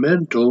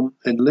fundamental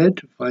and led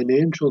to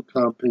financial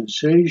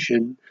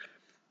compensation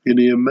in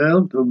the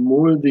amount of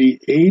more than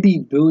 80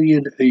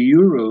 billion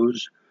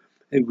euros,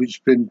 which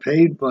has been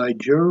paid by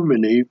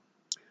Germany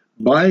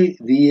by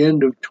the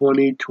end of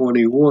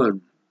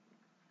 2021.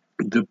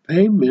 The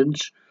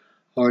payments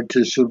are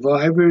to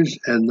survivors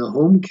and the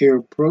home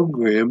care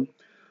program,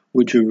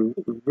 which are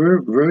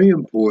very, very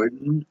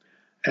important,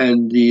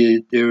 and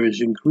there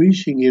is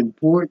increasing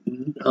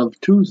importance of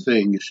two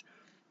things.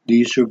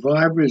 The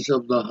survivors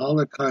of the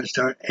Holocaust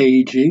are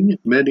aging,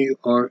 many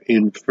are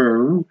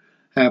infirm,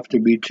 have to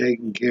be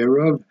taken care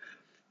of.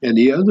 And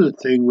the other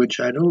thing, which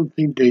I don't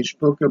think they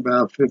spoke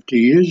about 50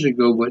 years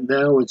ago, but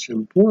now it's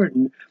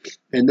important,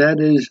 and that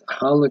is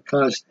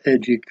Holocaust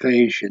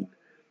education.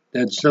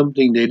 That's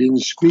something they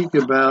didn't speak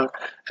about,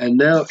 and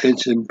now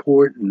it's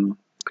important.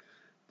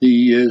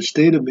 The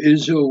state of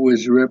Israel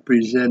was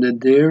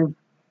represented there,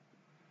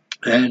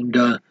 and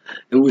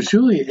it was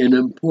really an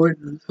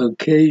important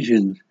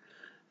occasion.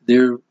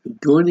 They're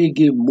going to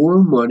give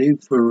more money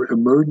for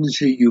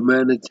emergency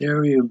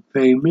humanitarian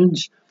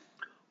payments.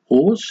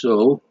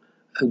 Also,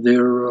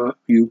 there are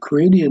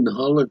Ukrainian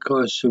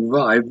Holocaust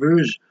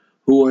survivors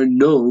who are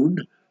known,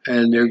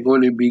 and they're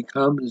going to be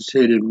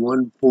compensated in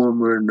one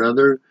form or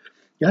another.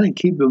 You got to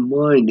keep in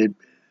mind that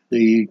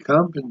the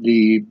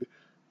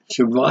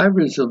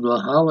survivors of the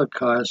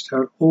Holocaust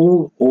are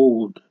all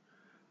old,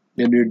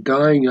 and they're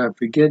dying. I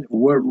forget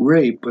what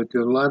rate, but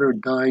a lot are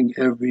dying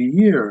every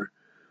year.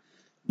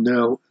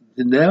 Now,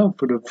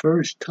 for the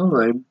first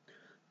time,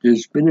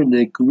 there's been an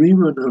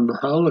agreement on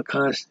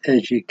Holocaust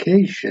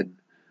education,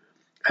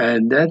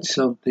 and that's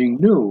something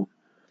new.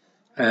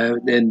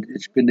 And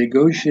it's been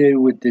negotiated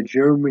with the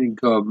German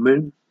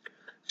government.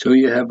 So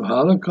you have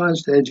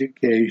Holocaust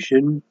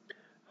education,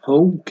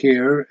 home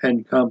care,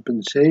 and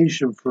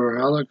compensation for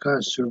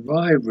Holocaust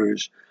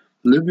survivors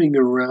living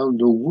around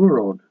the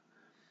world.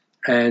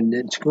 And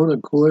it's going to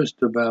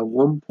cost about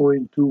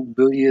 $1.2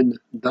 billion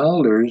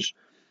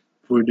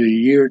for the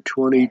year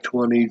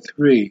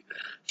 2023.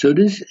 So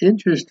this,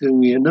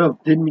 interestingly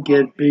enough, didn't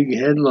get big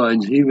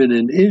headlines even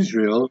in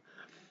Israel,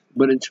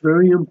 but it's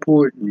very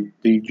important.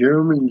 The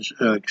Germans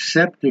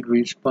accepted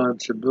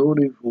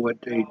responsibility for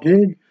what they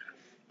did.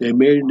 They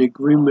made an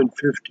agreement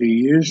 50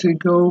 years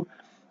ago,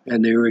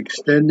 and they're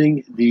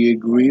extending the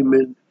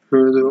agreement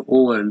further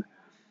on.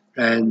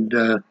 And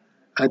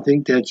I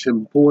think that's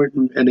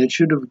important, and it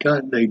should have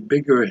gotten a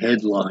bigger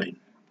headline.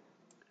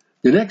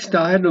 The next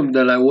item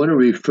that I want to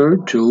refer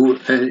to,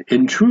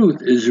 in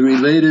truth, is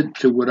related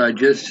to what I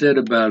just said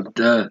about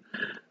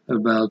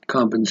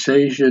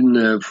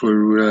compensation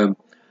for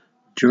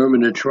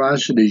German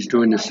atrocities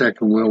during the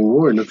Second World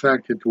War, and the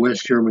fact that the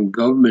West German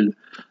government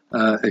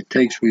it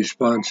takes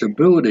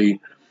responsibility.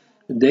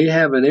 They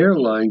have an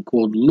airline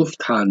called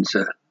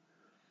Lufthansa.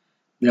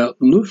 Now,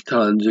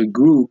 Lufthansa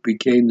Group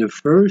became the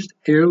first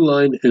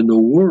airline in the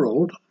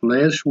world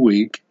last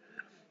week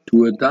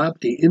to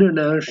adopt the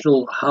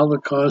International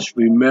Holocaust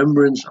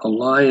Remembrance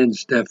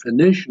Alliance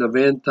definition of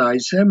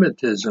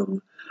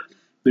anti-Semitism.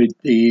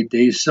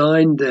 They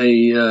signed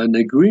an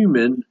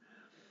agreement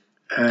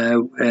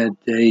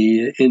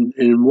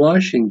in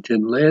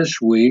Washington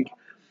last week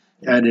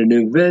at an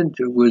event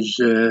that was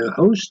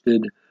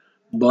hosted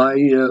by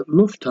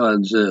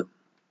Lufthansa.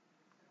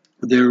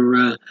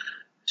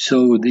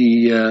 So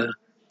the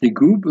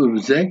group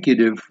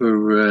executive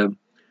for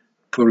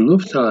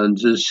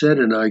Lufthansa said,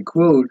 and I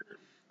quote,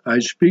 "I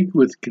speak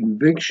with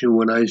conviction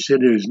when I say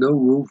there is no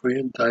room for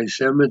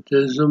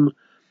anti-Semitism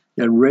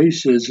and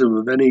racism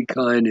of any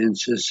kind in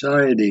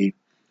society.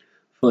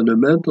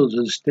 Fundamentals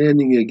of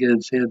standing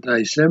against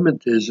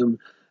anti-Semitism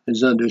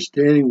is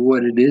understanding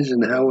what it is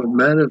and how it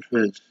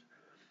manifests,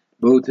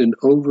 both in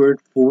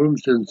overt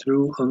forms and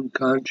through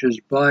unconscious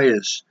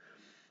bias."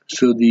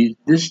 So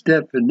this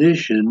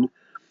definition,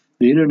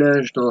 the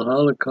International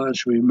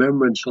Holocaust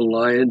Remembrance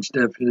Alliance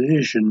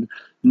definition,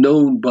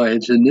 known by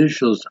its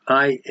initials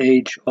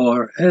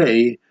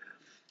IHRA,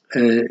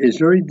 is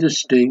very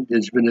distinct.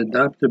 It's been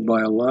adopted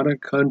by a lot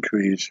of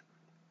countries.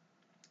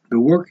 The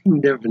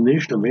working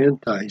definition of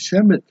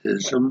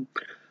anti-Semitism,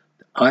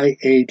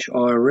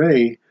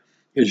 IHRA,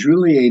 is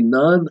really a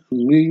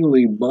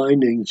non-legally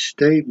binding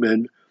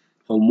statement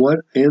on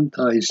what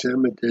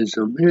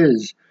anti-Semitism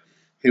is.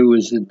 It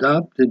was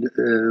adopted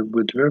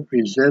with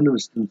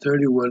representatives from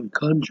 31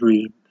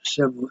 countries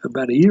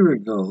about a year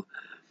ago.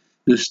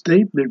 The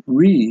statement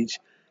reads,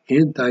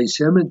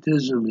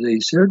 "Anti-Semitism is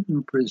a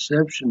certain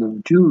perception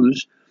of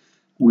Jews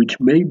which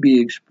may be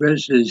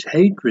expressed as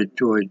hatred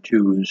toward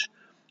Jews.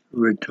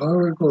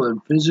 Rhetorical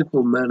and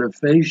physical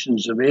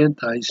manifestations of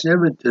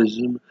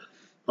anti-Semitism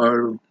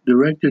are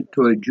directed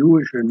toward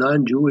Jewish or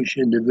non-Jewish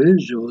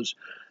individuals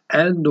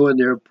and on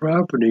their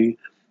property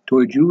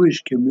toward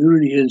Jewish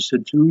community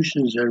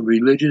institutions and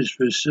religious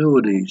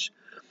facilities.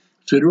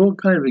 So there are all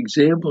kinds of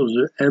examples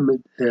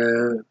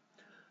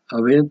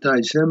of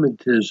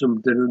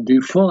anti-Semitism that are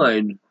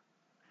defined.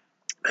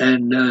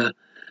 And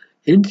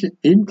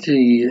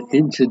incidentally,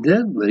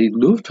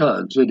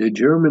 Lufthansa, the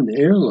German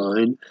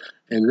airline,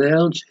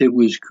 announced it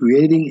was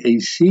creating a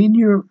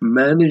senior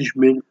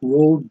management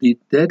role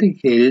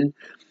dedicated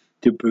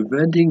to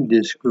preventing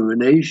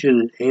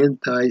discrimination and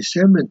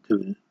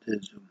anti-Semitism.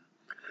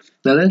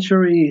 Now that's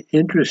very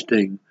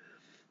interesting.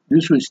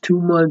 This was 2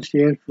 months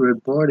after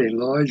it barred a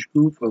large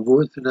group of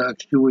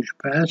Orthodox Jewish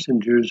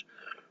passengers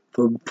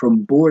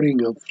from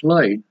boarding a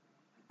flight,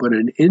 but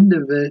an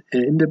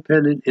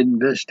independent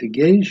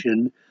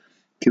investigation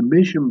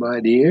commissioned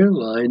by the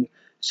airline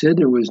said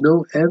there was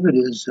no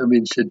evidence of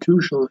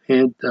institutional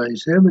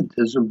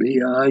anti-Semitism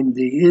behind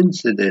the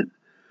incident.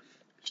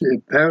 So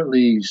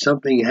apparently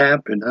something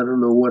happened. I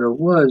don't know what it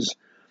was.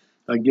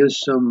 I guess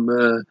some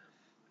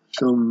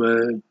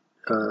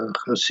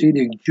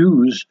Hasidic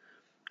Jews.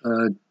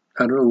 I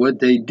don't know what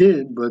they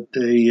did, but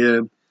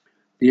the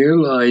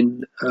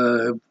airline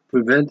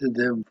prevented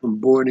them from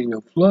boarding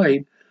a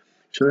flight.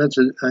 So that's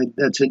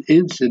an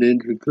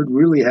incident. It could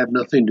really have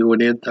nothing to do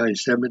with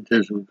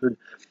anti-Semitism. It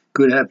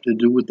could have to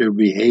do with their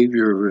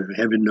behavior or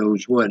heaven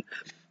knows what.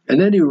 At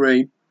any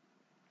rate,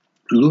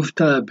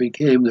 Lufthansa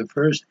became the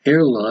first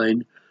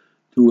airline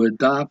to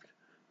adopt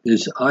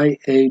this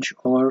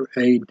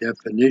IHRA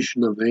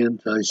definition of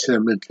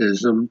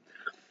anti-Semitism,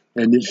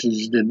 and this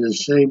is in the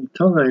same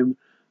time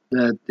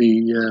that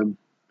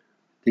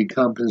the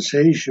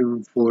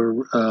compensation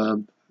for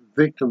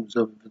victims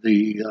of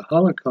the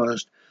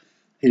Holocaust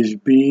is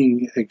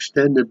being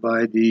extended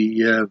by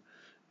the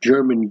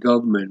German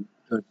government.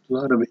 A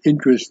lot of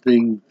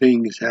interesting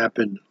things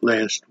happened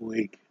last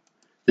week.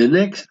 The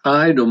next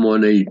item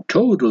on a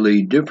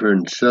totally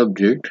different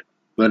subject,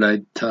 but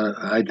I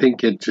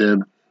think it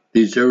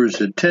deserves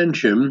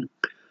attention.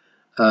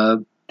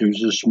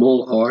 There's a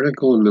small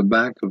article in the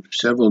back of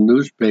several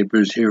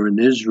newspapers here in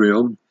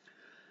Israel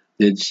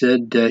that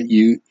said that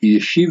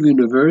Yeshiva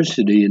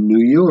University in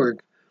New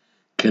York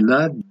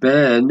cannot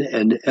ban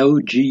an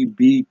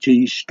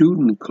LGBT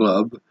student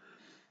club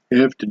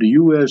after the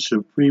U.S.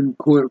 Supreme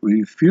Court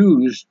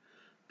refused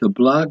to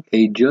block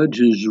a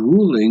judge's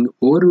ruling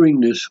ordering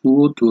the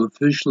school to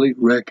officially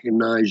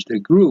recognize the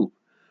group.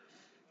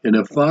 In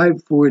a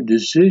 5-4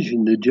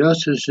 decision, the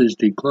justices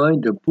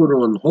declined to put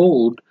on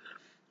hold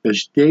a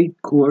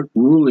state court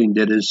ruling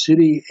that a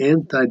city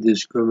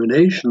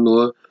anti-discrimination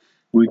law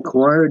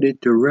required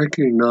it to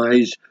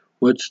recognize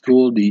what's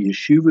called the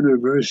Yeshiva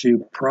University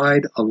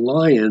Pride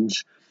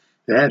Alliance.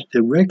 They have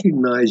to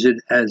recognize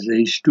it as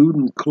a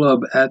student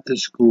club at the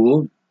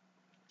school.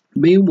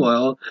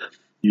 Meanwhile,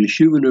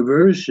 Yeshiva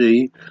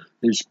University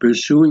is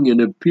pursuing an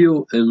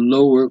appeal in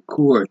lower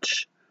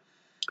courts.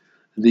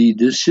 The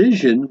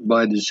decision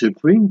by the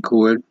Supreme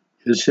Court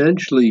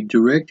essentially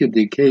directed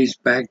the case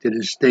back to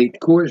the state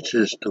court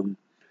system.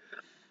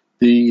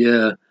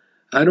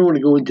 I don't want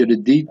to go into the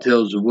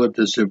details of what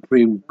the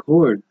Supreme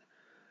Court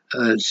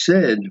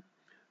said,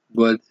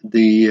 but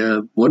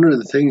one of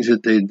the things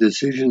that the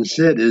decision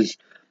said is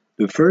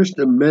the First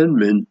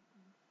Amendment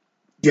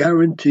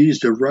guarantees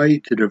the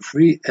right to the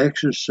free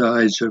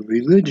exercise of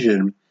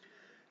religion,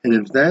 and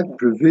if that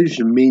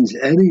provision means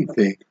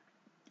anything,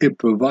 it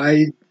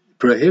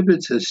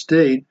prohibits a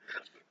state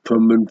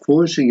from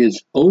enforcing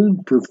its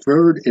own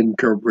preferred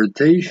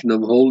interpretation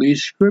of Holy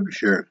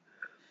Scripture.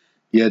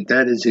 Yet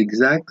that is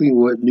exactly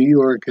what New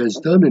York has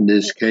done in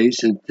this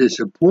case, and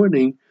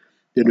disappointing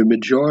that a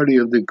majority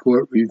of the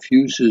court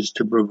refuses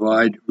to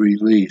provide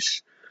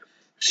release.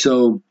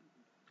 So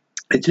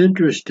it's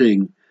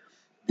interesting.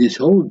 This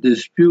whole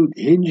dispute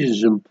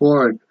hinges in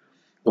part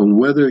on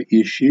whether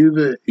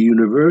Yeshiva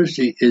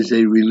University is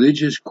a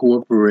religious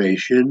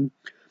corporation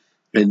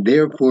and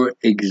therefore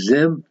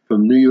exempt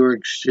from New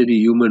York City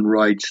human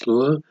rights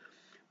law.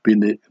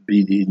 The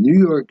New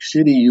York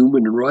City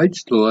human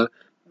rights law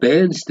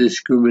bans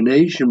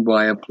discrimination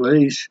by a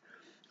place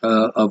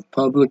of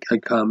public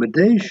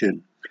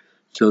accommodation.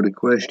 So the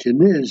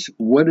question is,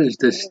 what is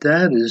the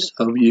status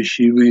of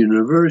Yeshiva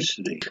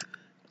University?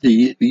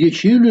 The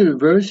Yeshiva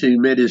University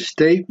made a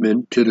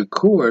statement to the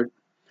court,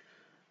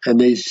 and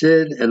they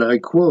said, and I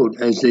quote,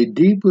 "As a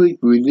deeply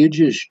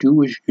religious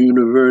Jewish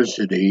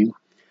university,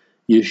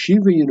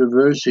 Yeshiva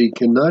University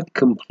cannot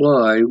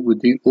comply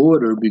with the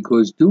order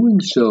because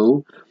doing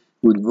so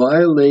would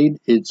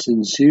violate its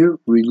sincere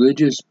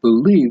religious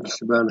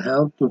beliefs about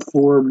how to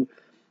form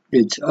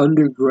its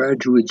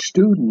undergraduate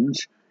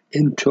students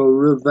in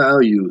Torah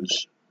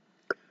values."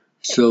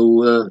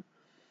 So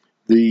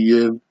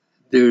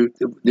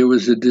there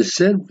was a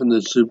dissent from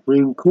the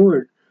Supreme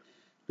Court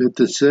that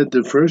said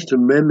the First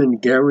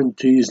Amendment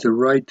guarantees the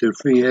right to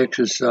free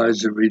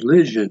exercise of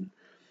religion.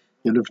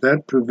 And if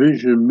that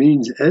provision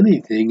means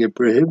anything, it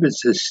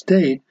prohibits a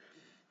state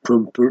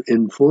from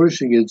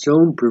enforcing its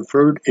own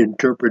preferred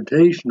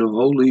interpretation of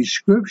Holy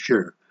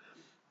Scripture.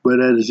 But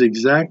that is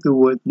exactly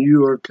what New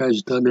York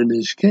has done in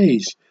this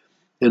case.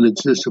 And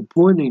it's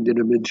disappointing that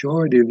a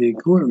majority of the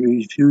court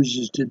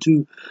refuses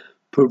to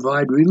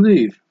provide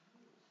relief.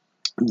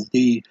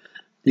 The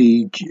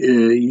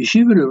Yeshiva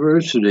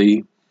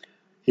University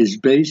is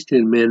based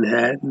in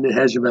Manhattan. It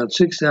has about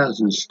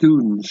 6,000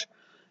 students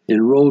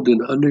enrolled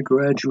in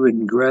undergraduate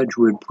and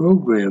graduate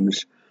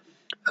programs.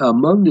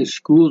 Among the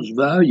school's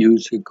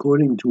values,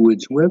 according to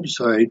its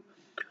website,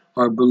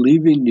 are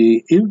believing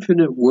the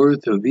infinite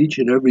worth of each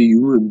and every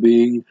human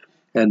being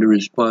and the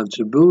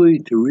responsibility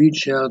to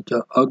reach out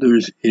to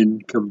others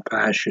in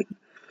compassion.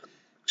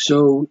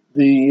 So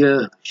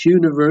the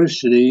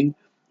university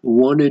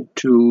wanted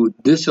to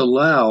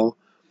disallow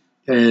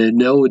an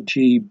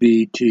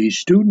LGBT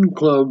student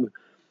club,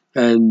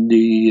 and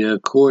the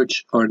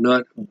courts are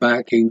not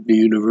backing the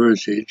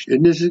university.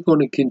 And this is going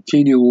to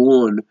continue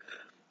on.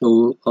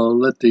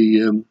 I'll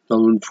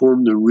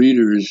inform the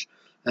readers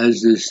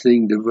as this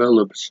thing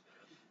develops.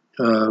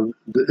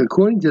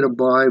 According to the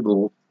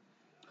Bible,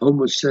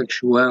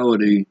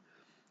 homosexuality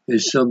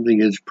is something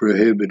that's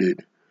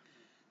prohibited.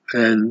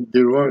 And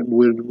there are,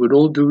 with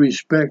all due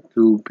respect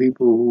to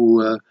people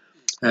who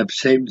have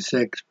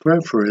same-sex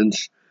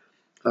preference,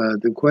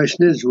 the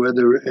question is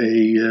whether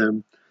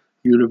a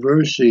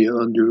university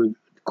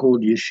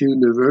called Yeshiva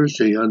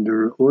University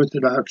under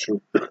Orthodox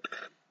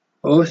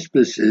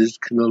auspices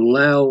can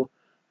allow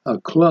a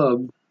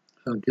club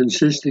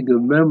consisting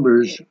of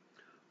members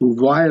who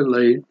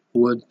violate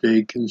what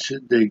the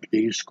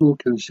school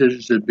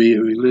considers to be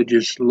a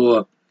religious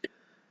law.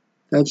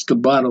 That's the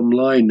bottom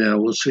line now.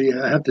 We'll see.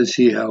 I have to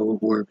see how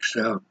it works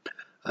out.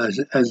 As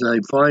it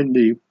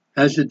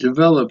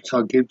develops,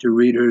 I'll keep the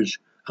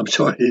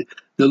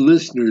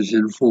listeners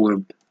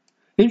informed.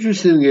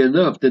 Interestingly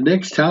enough, the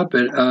next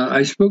topic,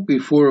 I spoke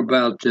before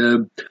about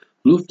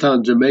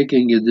Lufthansa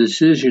making a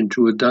decision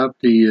to adopt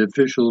the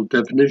official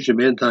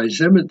definition of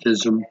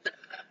anti-Semitism.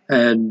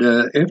 And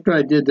after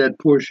I did that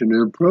portion of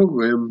the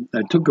program,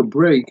 I took a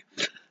break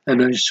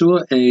and I saw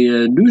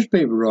a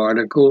newspaper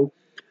article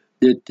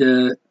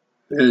that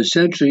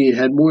essentially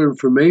had more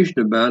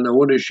information about, and I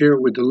want to share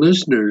it with the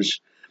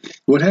listeners.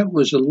 What happened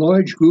was a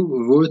large group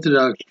of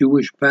Orthodox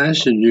Jewish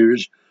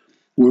passengers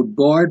were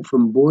barred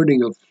from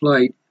boarding a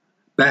flight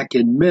back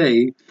in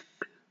May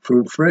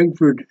from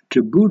Frankfurt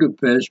to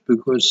Budapest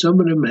because some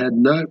of them had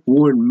not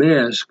worn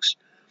masks,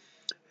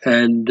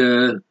 and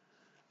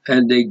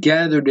they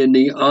gathered in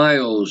the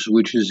aisles,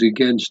 which is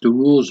against the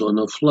rules on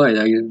the flight.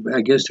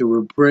 I guess they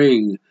were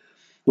praying.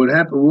 What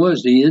happened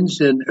was the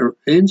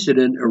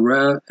incident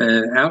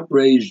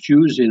outraged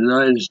Jews in the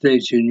United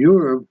States and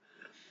Europe,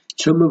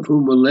 some of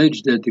whom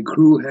alleged that the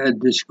crew had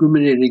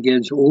discriminated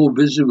against all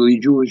visibly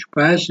Jewish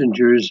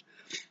passengers,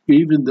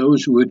 even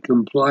those who would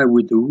comply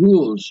with the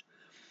rules.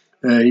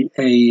 An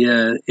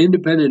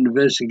independent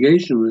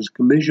investigation was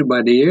commissioned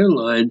by the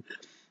airline,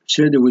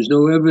 said there was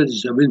no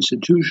evidence of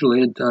institutional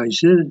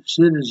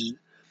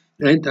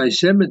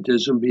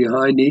anti-Semitism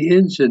behind the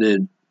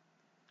incident.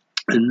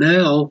 And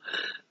now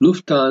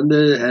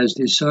Lufthansa has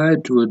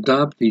decided to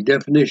adopt the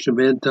definition of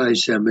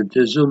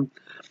anti-Semitism.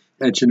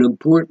 It's an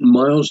important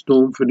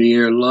milestone for the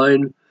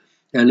airline,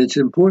 and it's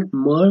an important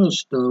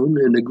milestone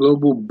in the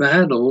global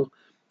battle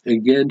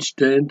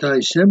against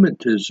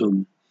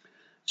anti-Semitism.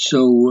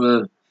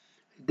 So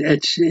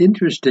that's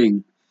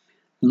interesting.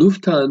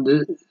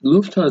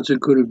 Lufthansa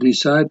could have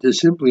decided to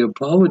simply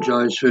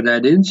apologize for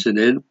that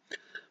incident,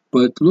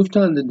 but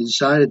Lufthansa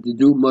decided to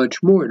do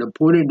much more. It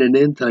appointed an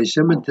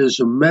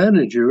anti-Semitism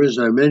manager, as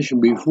I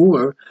mentioned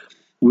before,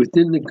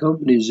 within the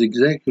company's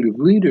executive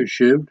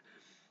leadership,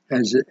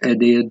 and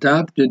they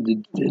adopted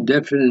the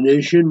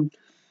definition,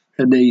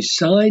 and they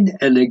signed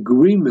an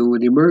agreement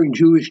with the American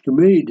Jewish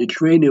Committee to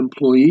train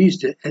employees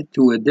to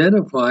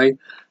identify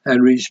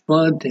and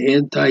respond to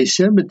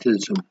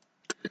anti-Semitism.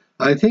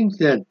 I think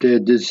that a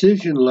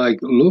decision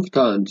like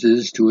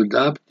Lufthansa's to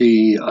adopt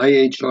the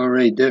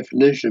IHRA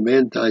definition of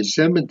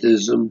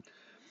anti-Semitism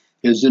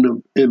is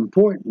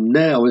important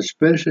now,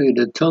 especially at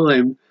a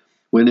time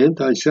when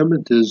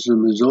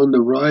anti-Semitism is on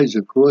the rise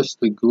across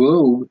the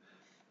globe,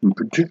 and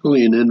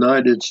particularly in the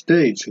United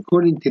States.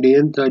 According to the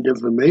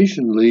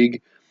Anti-Defamation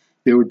League,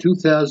 there were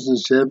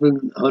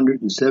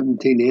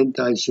 2,717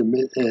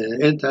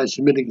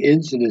 anti-Semitic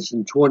incidents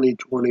in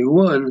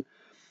 2021,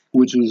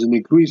 which was an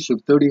increase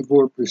of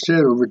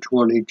 34% over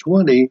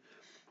 2020,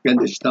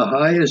 and it's the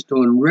highest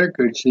on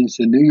record since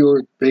the New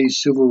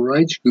York-based civil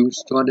rights group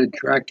started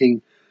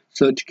tracking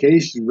such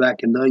cases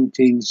back in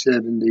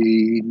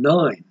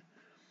 1979.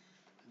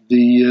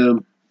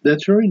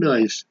 That's very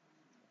nice.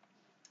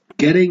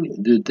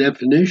 Getting the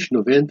definition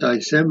of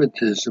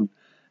anti-Semitism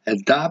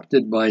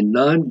adopted by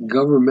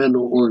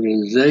non-governmental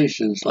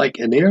organizations like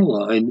an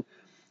airline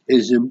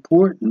is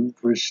important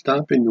for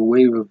stopping the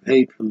wave of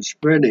hate from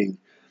spreading.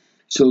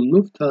 So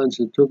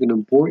Lufthansa took an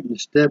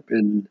important step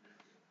in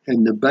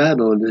the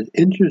battle, and it's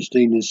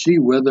interesting to see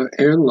whether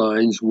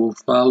airlines will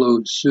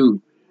follow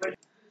suit.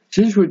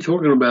 Since we're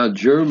talking about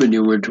Germany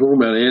and we're talking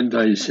about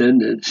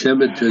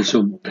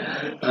anti-Semitism,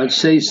 I'd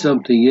say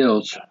something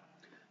else.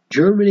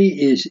 Germany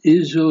is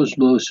Israel's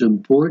most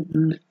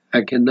important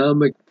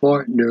economic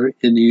partner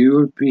in the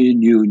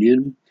European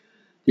Union.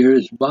 There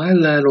is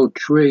bilateral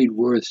trade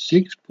worth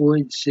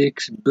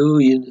 $6.6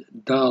 billion.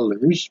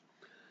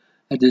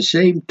 At the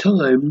same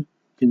time,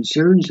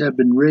 concerns have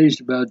been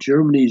raised about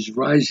Germany's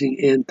rising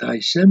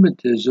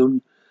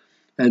anti-Semitism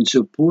and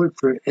support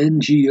for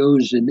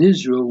NGOs in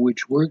Israel,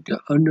 which work to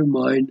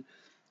undermine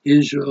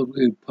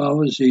Israeli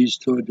policies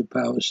toward the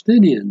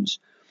Palestinians.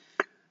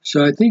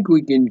 So I think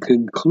we can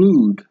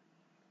conclude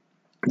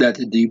that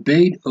the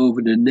debate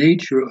over the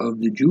nature of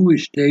the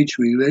Jewish state's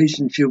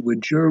relationship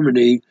with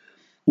Germany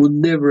will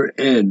never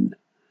end.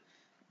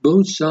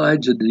 Both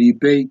sides of the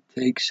debate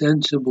take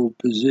sensible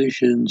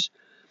positions,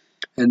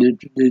 and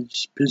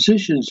its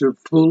positions are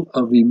full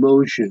of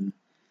emotion.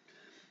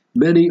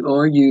 Many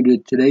argue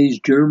that today's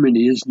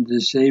Germany isn't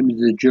the same as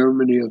the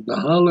Germany of the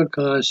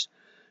Holocaust.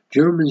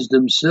 Germans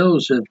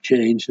themselves have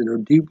changed and are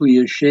deeply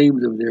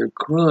ashamed of their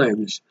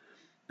crimes.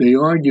 They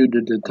argue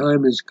that the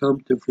time has come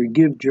to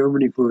forgive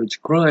Germany for its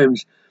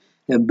crimes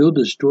and build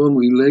a strong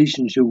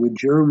relationship with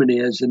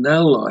Germany as an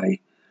ally.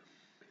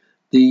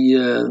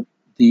 The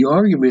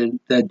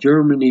argument that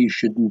Germany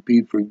shouldn't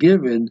be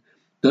forgiven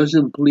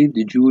doesn't believe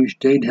the Jewish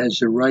state has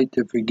the right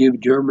to forgive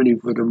Germany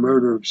for the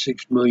murder of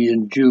 6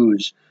 million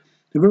Jews.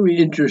 It's a very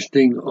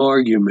interesting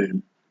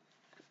argument.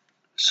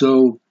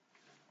 So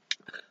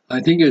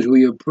I think as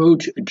we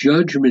approach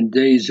judgment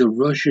days of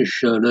Rosh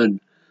Hashanah,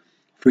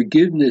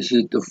 forgiveness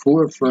is at the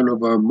forefront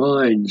of our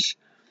minds.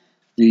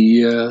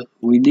 We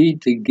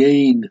need to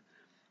gain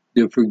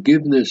the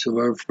forgiveness of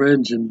our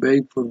friends and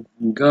beg from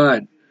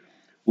God.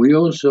 We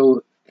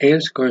also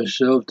ask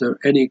ourselves, are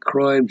any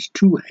crimes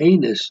too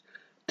heinous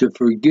to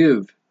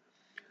forgive?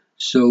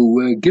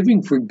 So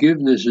giving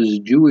forgiveness is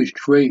a Jewish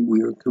trait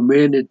we are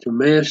commanded to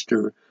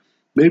master.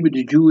 Maybe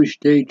the Jewish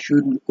state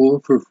shouldn't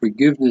offer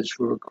forgiveness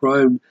for a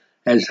crime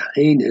as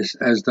heinous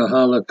as the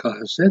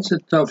Holocaust. That's a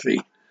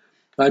toughie.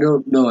 I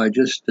don't know. I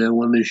just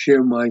want to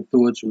share my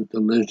thoughts with the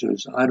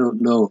listeners. I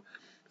don't know.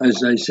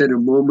 As I said a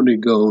moment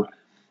ago,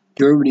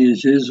 Germany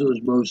is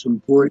Israel's most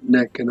important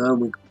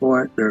economic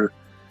partner,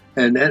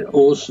 and that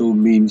also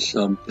means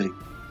something.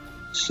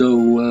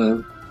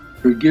 So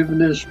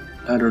forgiveness,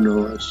 I don't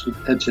know,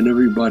 that's in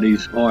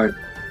everybody's heart.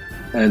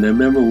 And I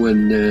remember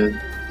when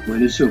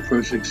Israel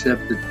first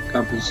accepted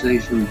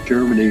compensation with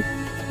Germany,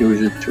 there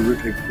was a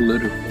terrific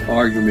political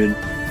argument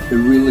that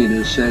really, in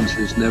a sense,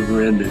 has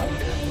never ended.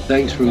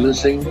 Thanks for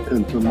listening.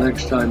 Until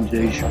next time,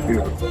 Jay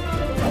Shapiro.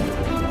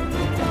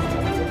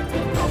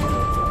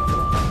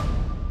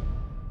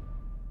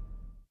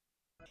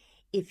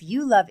 If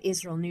you love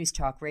Israel News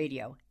Talk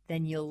Radio,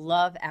 then you'll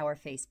love our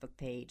Facebook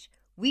page.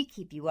 We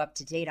keep you up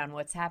to date on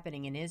what's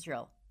happening in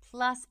Israel,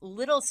 plus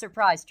little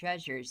surprise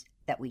treasures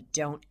that we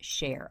don't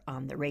share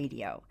on the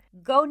radio.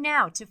 Go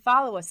now to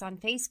follow us on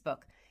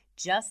Facebook.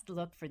 Just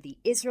look for the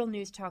Israel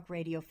News Talk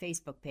Radio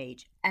Facebook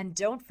page, and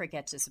don't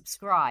forget to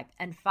subscribe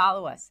and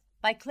follow us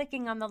by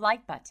clicking on the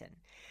like button.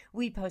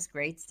 We post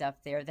great stuff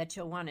there that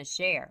you'll want to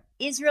share.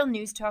 Israel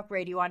News Talk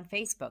Radio on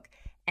Facebook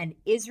and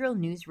Israel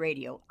News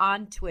Radio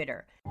on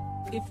Twitter.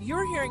 If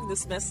you're hearing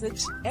this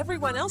message,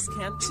 everyone else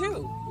can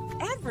too.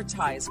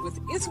 Advertise with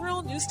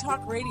Israel News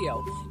Talk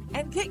Radio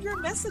and get your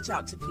message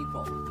out to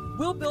people.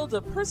 We'll build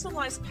a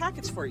personalized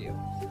package for you.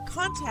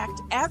 Contact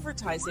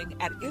advertising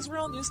at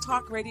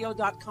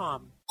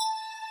israelnewstalkradio.com.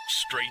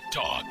 Straight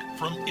talk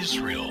from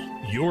Israel.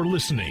 You're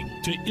listening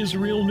to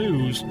Israel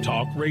News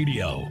Talk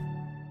Radio.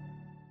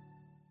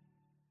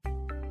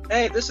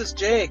 Hey, this is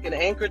Jake in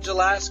Anchorage,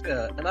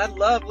 Alaska, and I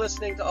love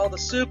listening to all the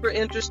super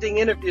interesting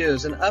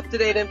interviews and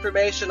up-to-date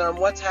information on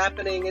what's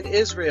happening in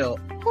Israel.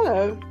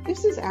 Hello,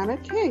 this is Anna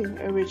King,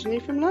 originally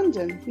from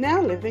London,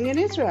 now living in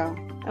Israel.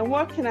 And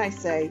what can I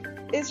say?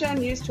 Israel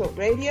News Talk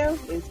Radio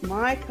is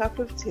my cup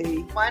of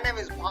tea. My name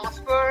is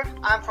Bhaskar.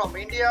 I'm from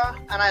India,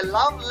 and I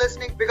love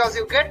listening because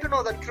you get to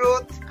know the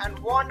truth and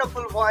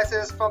wonderful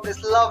voices from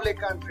this lovely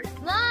country.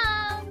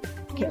 Mom!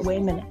 Okay, wait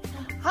a minute.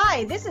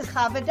 Hi, this is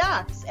Chava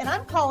Dax, and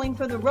I'm calling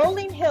from the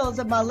rolling hills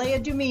of Ma'ale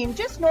Adumim,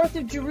 just north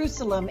of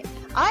Jerusalem.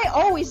 I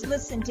always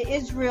listen to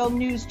Israel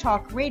News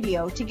Talk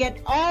Radio to get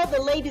all the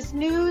latest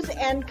news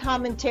and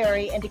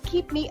commentary and to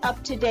keep me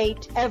up to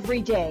date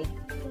every day.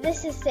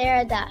 This is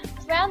Sarah Dax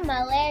from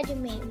Ma'ale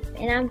Adumim,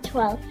 and I'm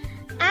 12.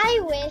 I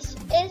wish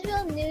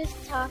Israel News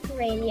Talk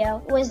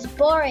Radio was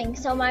boring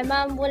so my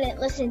mom wouldn't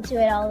listen to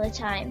it all the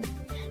time.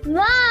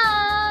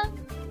 Mom!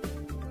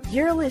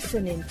 You're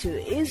listening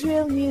to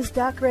Israel News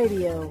Talk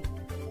Radio.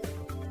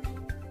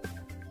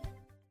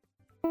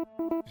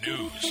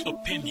 News,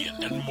 opinion,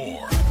 and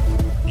more.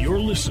 You're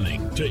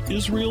listening to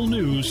Israel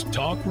News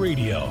Talk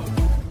Radio.